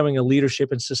becoming a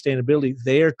leadership and sustainability,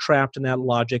 they are trapped in that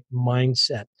logic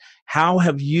mindset. How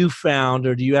have you found,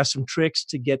 or do you have some tricks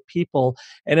to get people?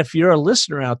 And if you're a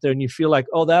listener out there and you feel like,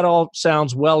 oh, that all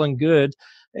sounds well and good,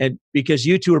 and because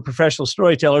you two are professional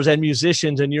storytellers and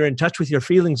musicians and you're in touch with your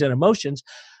feelings and emotions,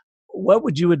 what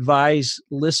would you advise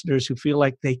listeners who feel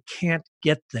like they can't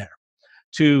get there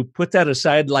to put that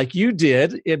aside like you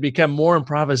did and become more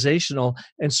improvisational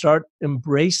and start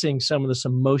embracing some of this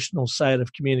emotional side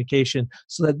of communication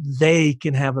so that they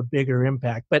can have a bigger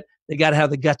impact? But they got to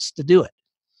have the guts to do it.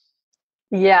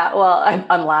 Yeah, well,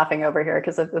 I'm laughing over here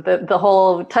because of the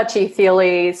whole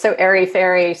touchy-feely, so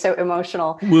airy-fairy, so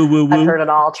emotional. Woo, woo, woo. I've heard it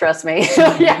all, trust me.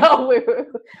 Yeah, woo, woo.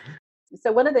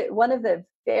 So one of the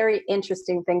very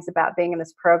interesting things about being in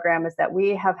this program is that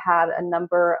we have had a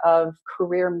number of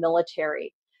career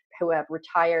military who have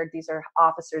retired. These are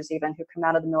officers even who come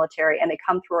out of the military, and they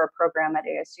come through our program at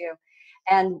ASU.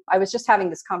 And I was just having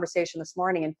this conversation this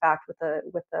morning, in fact, with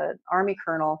the Army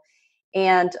colonel.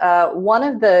 And one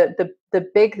of the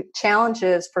big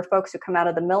challenges for folks who come out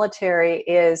of the military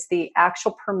is the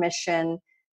actual permission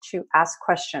to ask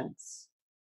questions,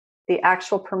 the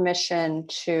actual permission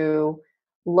to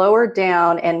lower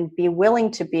down and be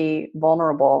willing to be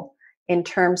vulnerable in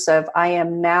terms of, I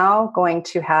am now going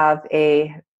to have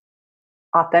a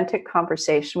authentic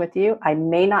conversation with you. I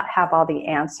may not have all the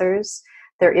answers.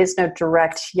 There is no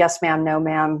direct yes ma'am, no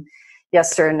ma'am,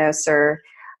 yes sir, no sir.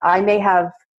 I may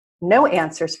have no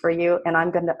answers for you, and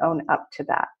I'm going to own up to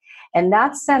that. And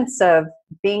that sense of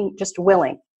being just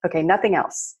willing, okay, nothing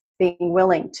else, being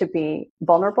willing to be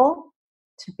vulnerable,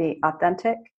 to be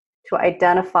authentic, to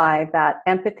identify that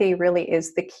empathy really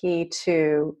is the key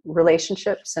to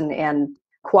relationships and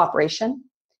cooperation,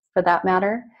 for that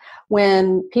matter.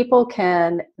 When people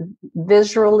can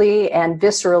visually and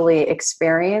viscerally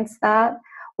experience that,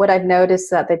 what I've noticed is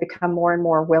that they become more and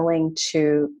more willing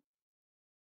to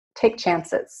take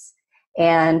chances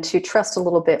and to trust a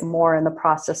little bit more in the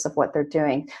process of what they're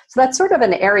doing. So that's sort of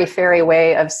an airy-fairy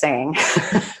way of saying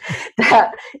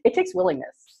that it takes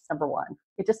willingness, number one.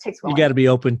 It just takes willingness. You got to be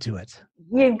open to it.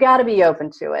 You've got to be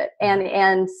open to it.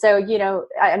 And so,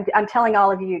 I'm telling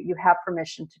all of you, you have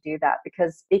permission to do that,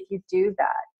 because if you do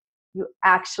that, you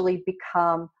actually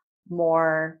become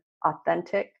more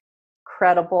authentic,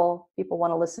 credible. People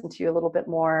want to listen to you a little bit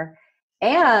more.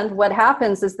 And what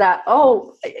happens is that,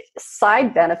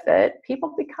 side benefit,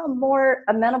 people become more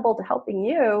amenable to helping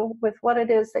you with what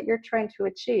it is that you're trying to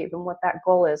achieve and what that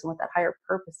goal is and what that higher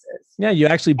purpose is. Yeah, you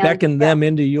actually beckon them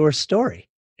into your story,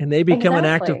 and they become an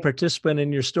active Exactly. participant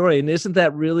in your story. And isn't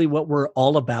that really what we're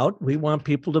all about? We want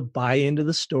people to buy into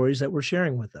the stories that we're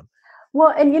sharing with them.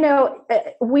 Well, and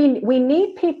we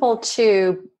need people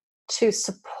to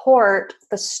support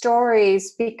the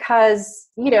stories, because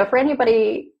for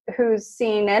anybody who's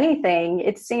seen anything,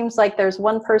 it seems like there's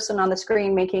one person on the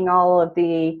screen making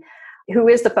who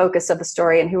is the focus of the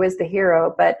story and who is the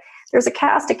hero, but there's a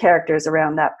cast of characters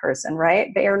around that person,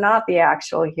 right? They are not the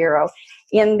actual hero.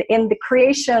 In the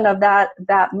creation of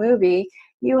that movie,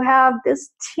 you have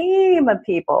this team of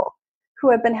people who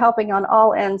have been helping on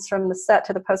all ends, from the set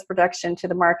to the post-production to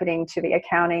the marketing to the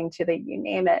accounting to the you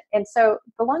name it. And so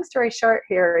the long story short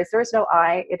here is there is no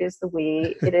I, it is the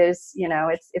we. It is,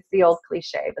 it's the old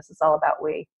cliche. This is all about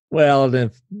we. Well, and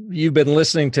if you've been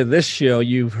listening to this show,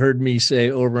 you've heard me say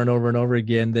over and over and over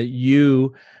again that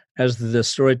you, as the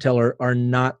storyteller, are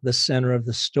not the center of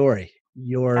the story.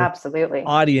 Your Absolutely.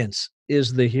 audience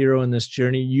is the hero in this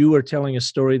journey. You are telling a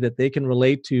story that they can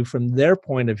relate to from their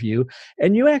point of view.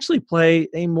 And you actually play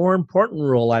a more important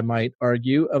role, I might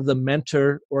argue, of the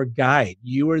mentor or guide.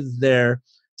 You are there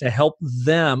to help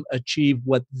them achieve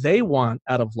what they want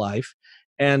out of life,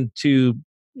 and to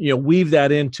weave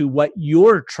that into what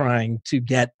you're trying to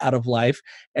get out of life,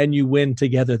 and you win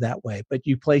together that way. But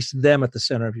you place them at the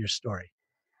center of your story.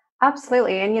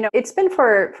 Absolutely. And, it's been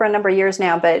for a number of years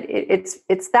now, but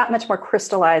it's that much more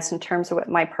crystallized in terms of what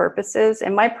my purpose is.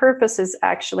 And my purpose is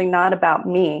actually not about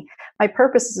me. My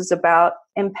purpose is about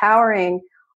empowering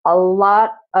a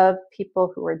lot of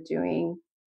people who are doing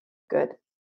good,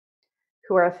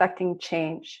 who are affecting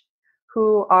change,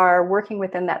 who are working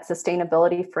within that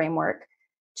sustainability framework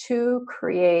to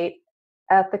create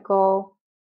ethical,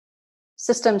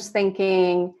 systems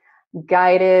thinking,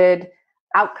 guided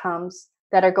outcomes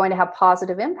that are going to have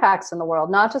positive impacts in the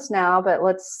world, not just now, but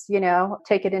let's,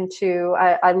 take it into,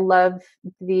 I love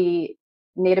the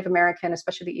Native American,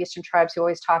 especially the Eastern tribes, who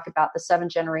always talk about the 7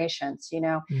 generations.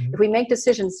 If we make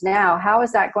decisions now, how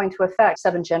is that going to affect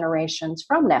 7 generations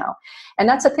from now? And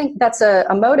that's a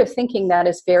mode of thinking that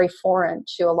is very foreign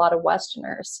to a lot of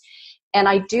Westerners. And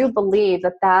I do believe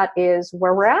that is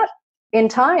where we're at in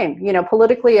time,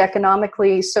 politically,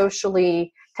 economically,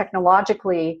 socially,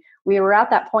 technologically. We were at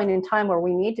that point in time where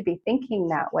we need to be thinking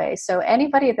that way. So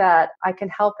anybody that I can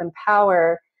help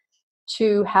empower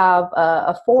to have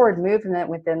a forward movement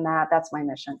within that, that's my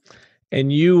mission.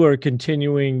 And you are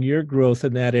continuing your growth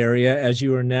in that area as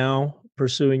you are now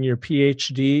pursuing your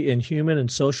PhD in human and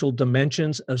social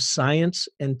dimensions of science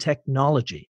and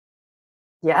technology.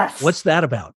 Yes. What's that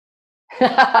about?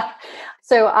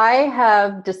 So I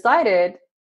have decided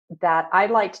that I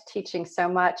liked teaching so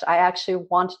much, I actually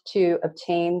want to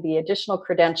obtain the additional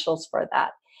credentials for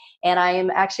that. And I am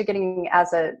actually getting,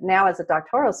 as a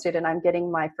doctoral student, I'm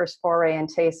getting my first foray and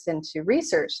taste into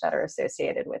research that are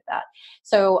associated with that.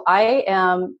 So I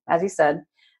am, as you said,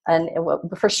 and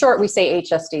for short, we say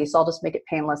HSD, so I'll just make it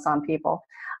painless on people.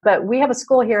 But we have a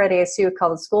school here at ASU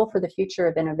called the School for the Future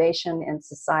of Innovation in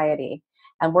Society.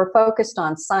 And we're focused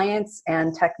on science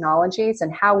and technologies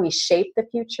and how we shape the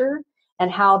future and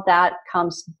how that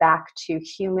comes back to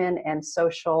human and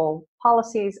social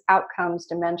policies, outcomes,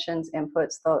 dimensions,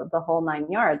 inputs, the whole 9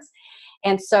 yards.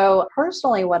 And so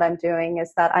personally, what I'm doing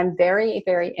is that I'm very,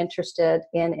 very interested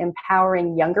in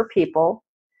empowering younger people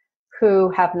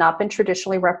who have not been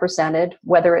traditionally represented,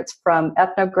 whether it's from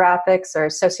ethnographics or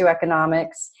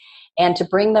socioeconomics, and to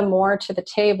bring them more to the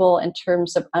table in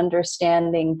terms of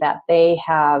understanding that they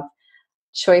have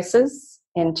choices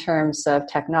in terms of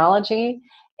technology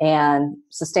and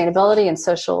sustainability and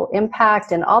social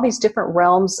impact and all these different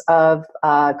realms of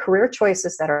career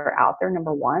choices that are out there,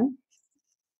 number one.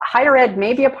 Higher ed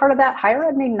may be a part of that. Higher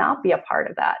ed may not be a part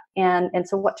of that. And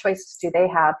so what choices do they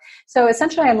have? So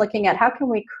essentially I'm looking at how can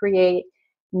we create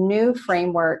new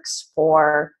frameworks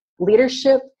for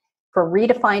leadership, for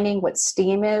redefining what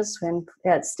STEAM is. When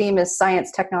STEAM is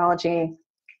science, technology,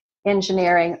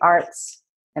 engineering, arts,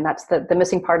 and that's the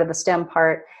missing part of the STEM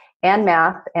part, and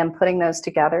math, and putting those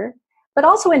together. But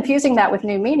also infusing that with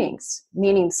new meanings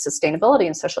sustainability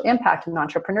and social impact and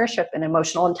entrepreneurship and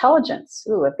emotional intelligence.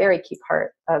 A very key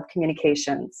part of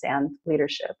communications and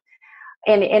leadership.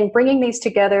 And bringing these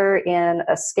together in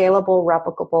a scalable,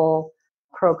 replicable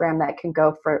program that can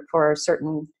go for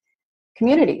certain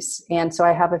communities. And so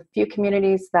I have a few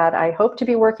communities that I hope to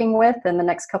be working with in the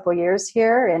next couple of years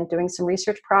here and doing some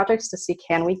research projects to see,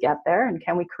 can we get there and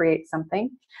can we create something?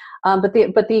 But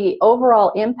the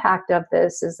overall impact of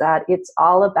this is that it's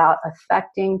all about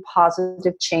affecting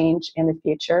positive change in the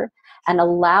future and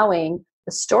allowing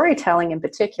the storytelling in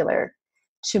particular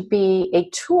to be a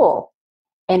tool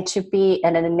and to be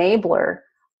an enabler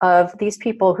of these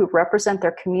people who represent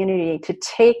their community to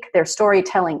take their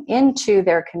storytelling into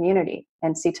their community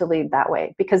and see to lead that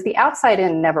way. Because the outside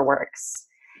in never works.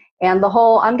 And the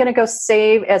whole, I'm going to go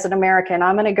save, as an American,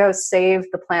 I'm going to go save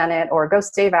the planet or go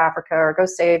save Africa or go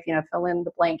save, fill in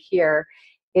the blank here,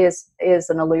 is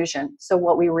an illusion. So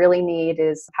what we really need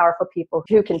is powerful people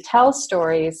who can tell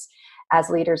stories as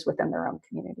leaders within their own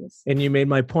communities. And you made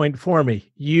my point for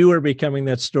me. You are becoming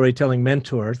that storytelling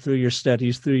mentor through your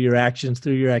studies, through your actions,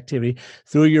 through your activity,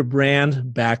 through your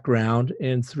brand background,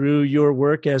 and through your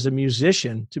work as a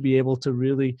musician to be able to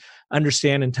really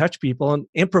understand and touch people and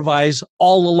improvise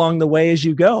all along the way as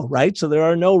you go, right? So there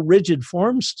are no rigid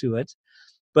forms to it,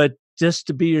 but just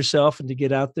to be yourself and to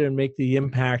get out there and make the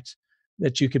impact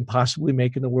that you can possibly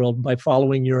make in the world by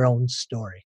following your own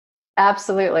story.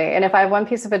 Absolutely. And if I have one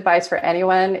piece of advice for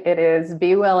anyone, it is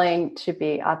be willing to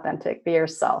be authentic, be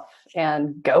yourself,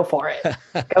 and go for it.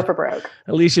 Go for broke.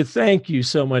 Alycia, thank you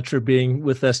so much for being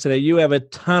with us today. You have a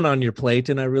ton on your plate,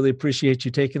 and I really appreciate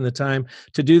you taking the time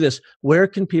to do this. Where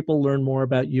can people learn more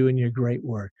about you and your great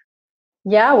work?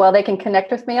 Yeah, well, they can connect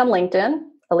with me on LinkedIn,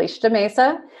 Alycia de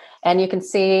Mesa, and you can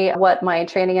see what my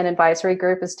training and advisory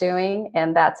group is doing,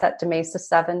 and that's at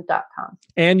demesa7.com.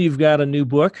 And you've got a new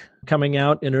book coming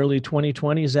out in early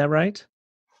 2020, is that right?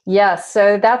 Yes,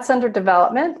 so that's under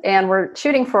development, and we're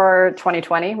shooting for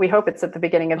 2020. We hope it's at the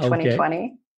beginning of 2020.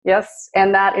 Okay. Yes,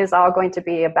 and that is all going to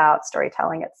be about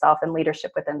storytelling itself and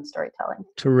leadership within storytelling.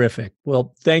 Terrific.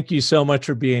 Well, thank you so much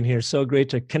for being here. So great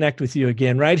to connect with you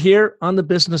again right here on The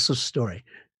Business of Story.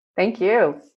 Thank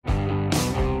you.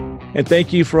 And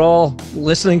thank you for all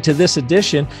listening to this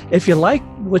edition. If you like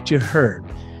what you heard,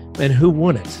 And who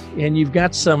wouldn't? And you've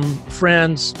got some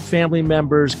friends, family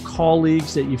members,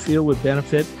 colleagues that you feel would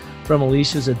benefit from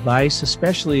Alycia's advice,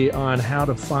 especially on how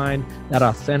to find that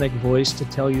authentic voice to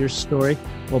tell your story.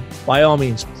 Well, by all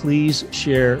means, please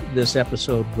share this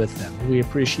episode with them. We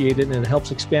appreciate it, and it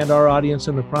helps expand our audience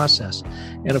in the process.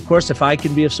 And of course, if I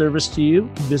can be of service to you,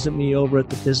 visit me over at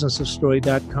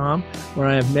thebusinessofstory.com, where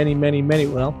I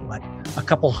have a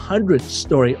couple hundred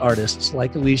story artists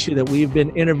like Alycia that we've been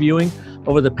interviewing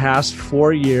over the past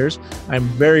 4 years. I'm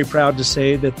very proud to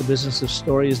say that The Business of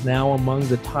Story is now among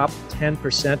the top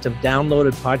 10% of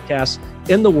downloaded podcasts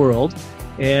in the world.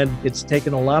 And it's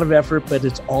taken a lot of effort, but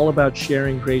it's all about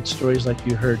sharing great stories like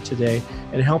you heard today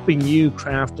and helping you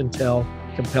craft and tell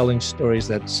compelling stories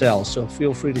that sell. So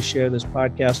feel free to share this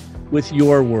podcast with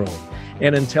your world.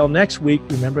 And until next week,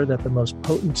 remember that the most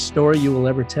potent story you will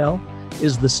ever tell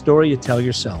is the story you tell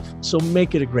yourself. So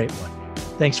make it a great one.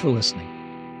 Thanks for listening.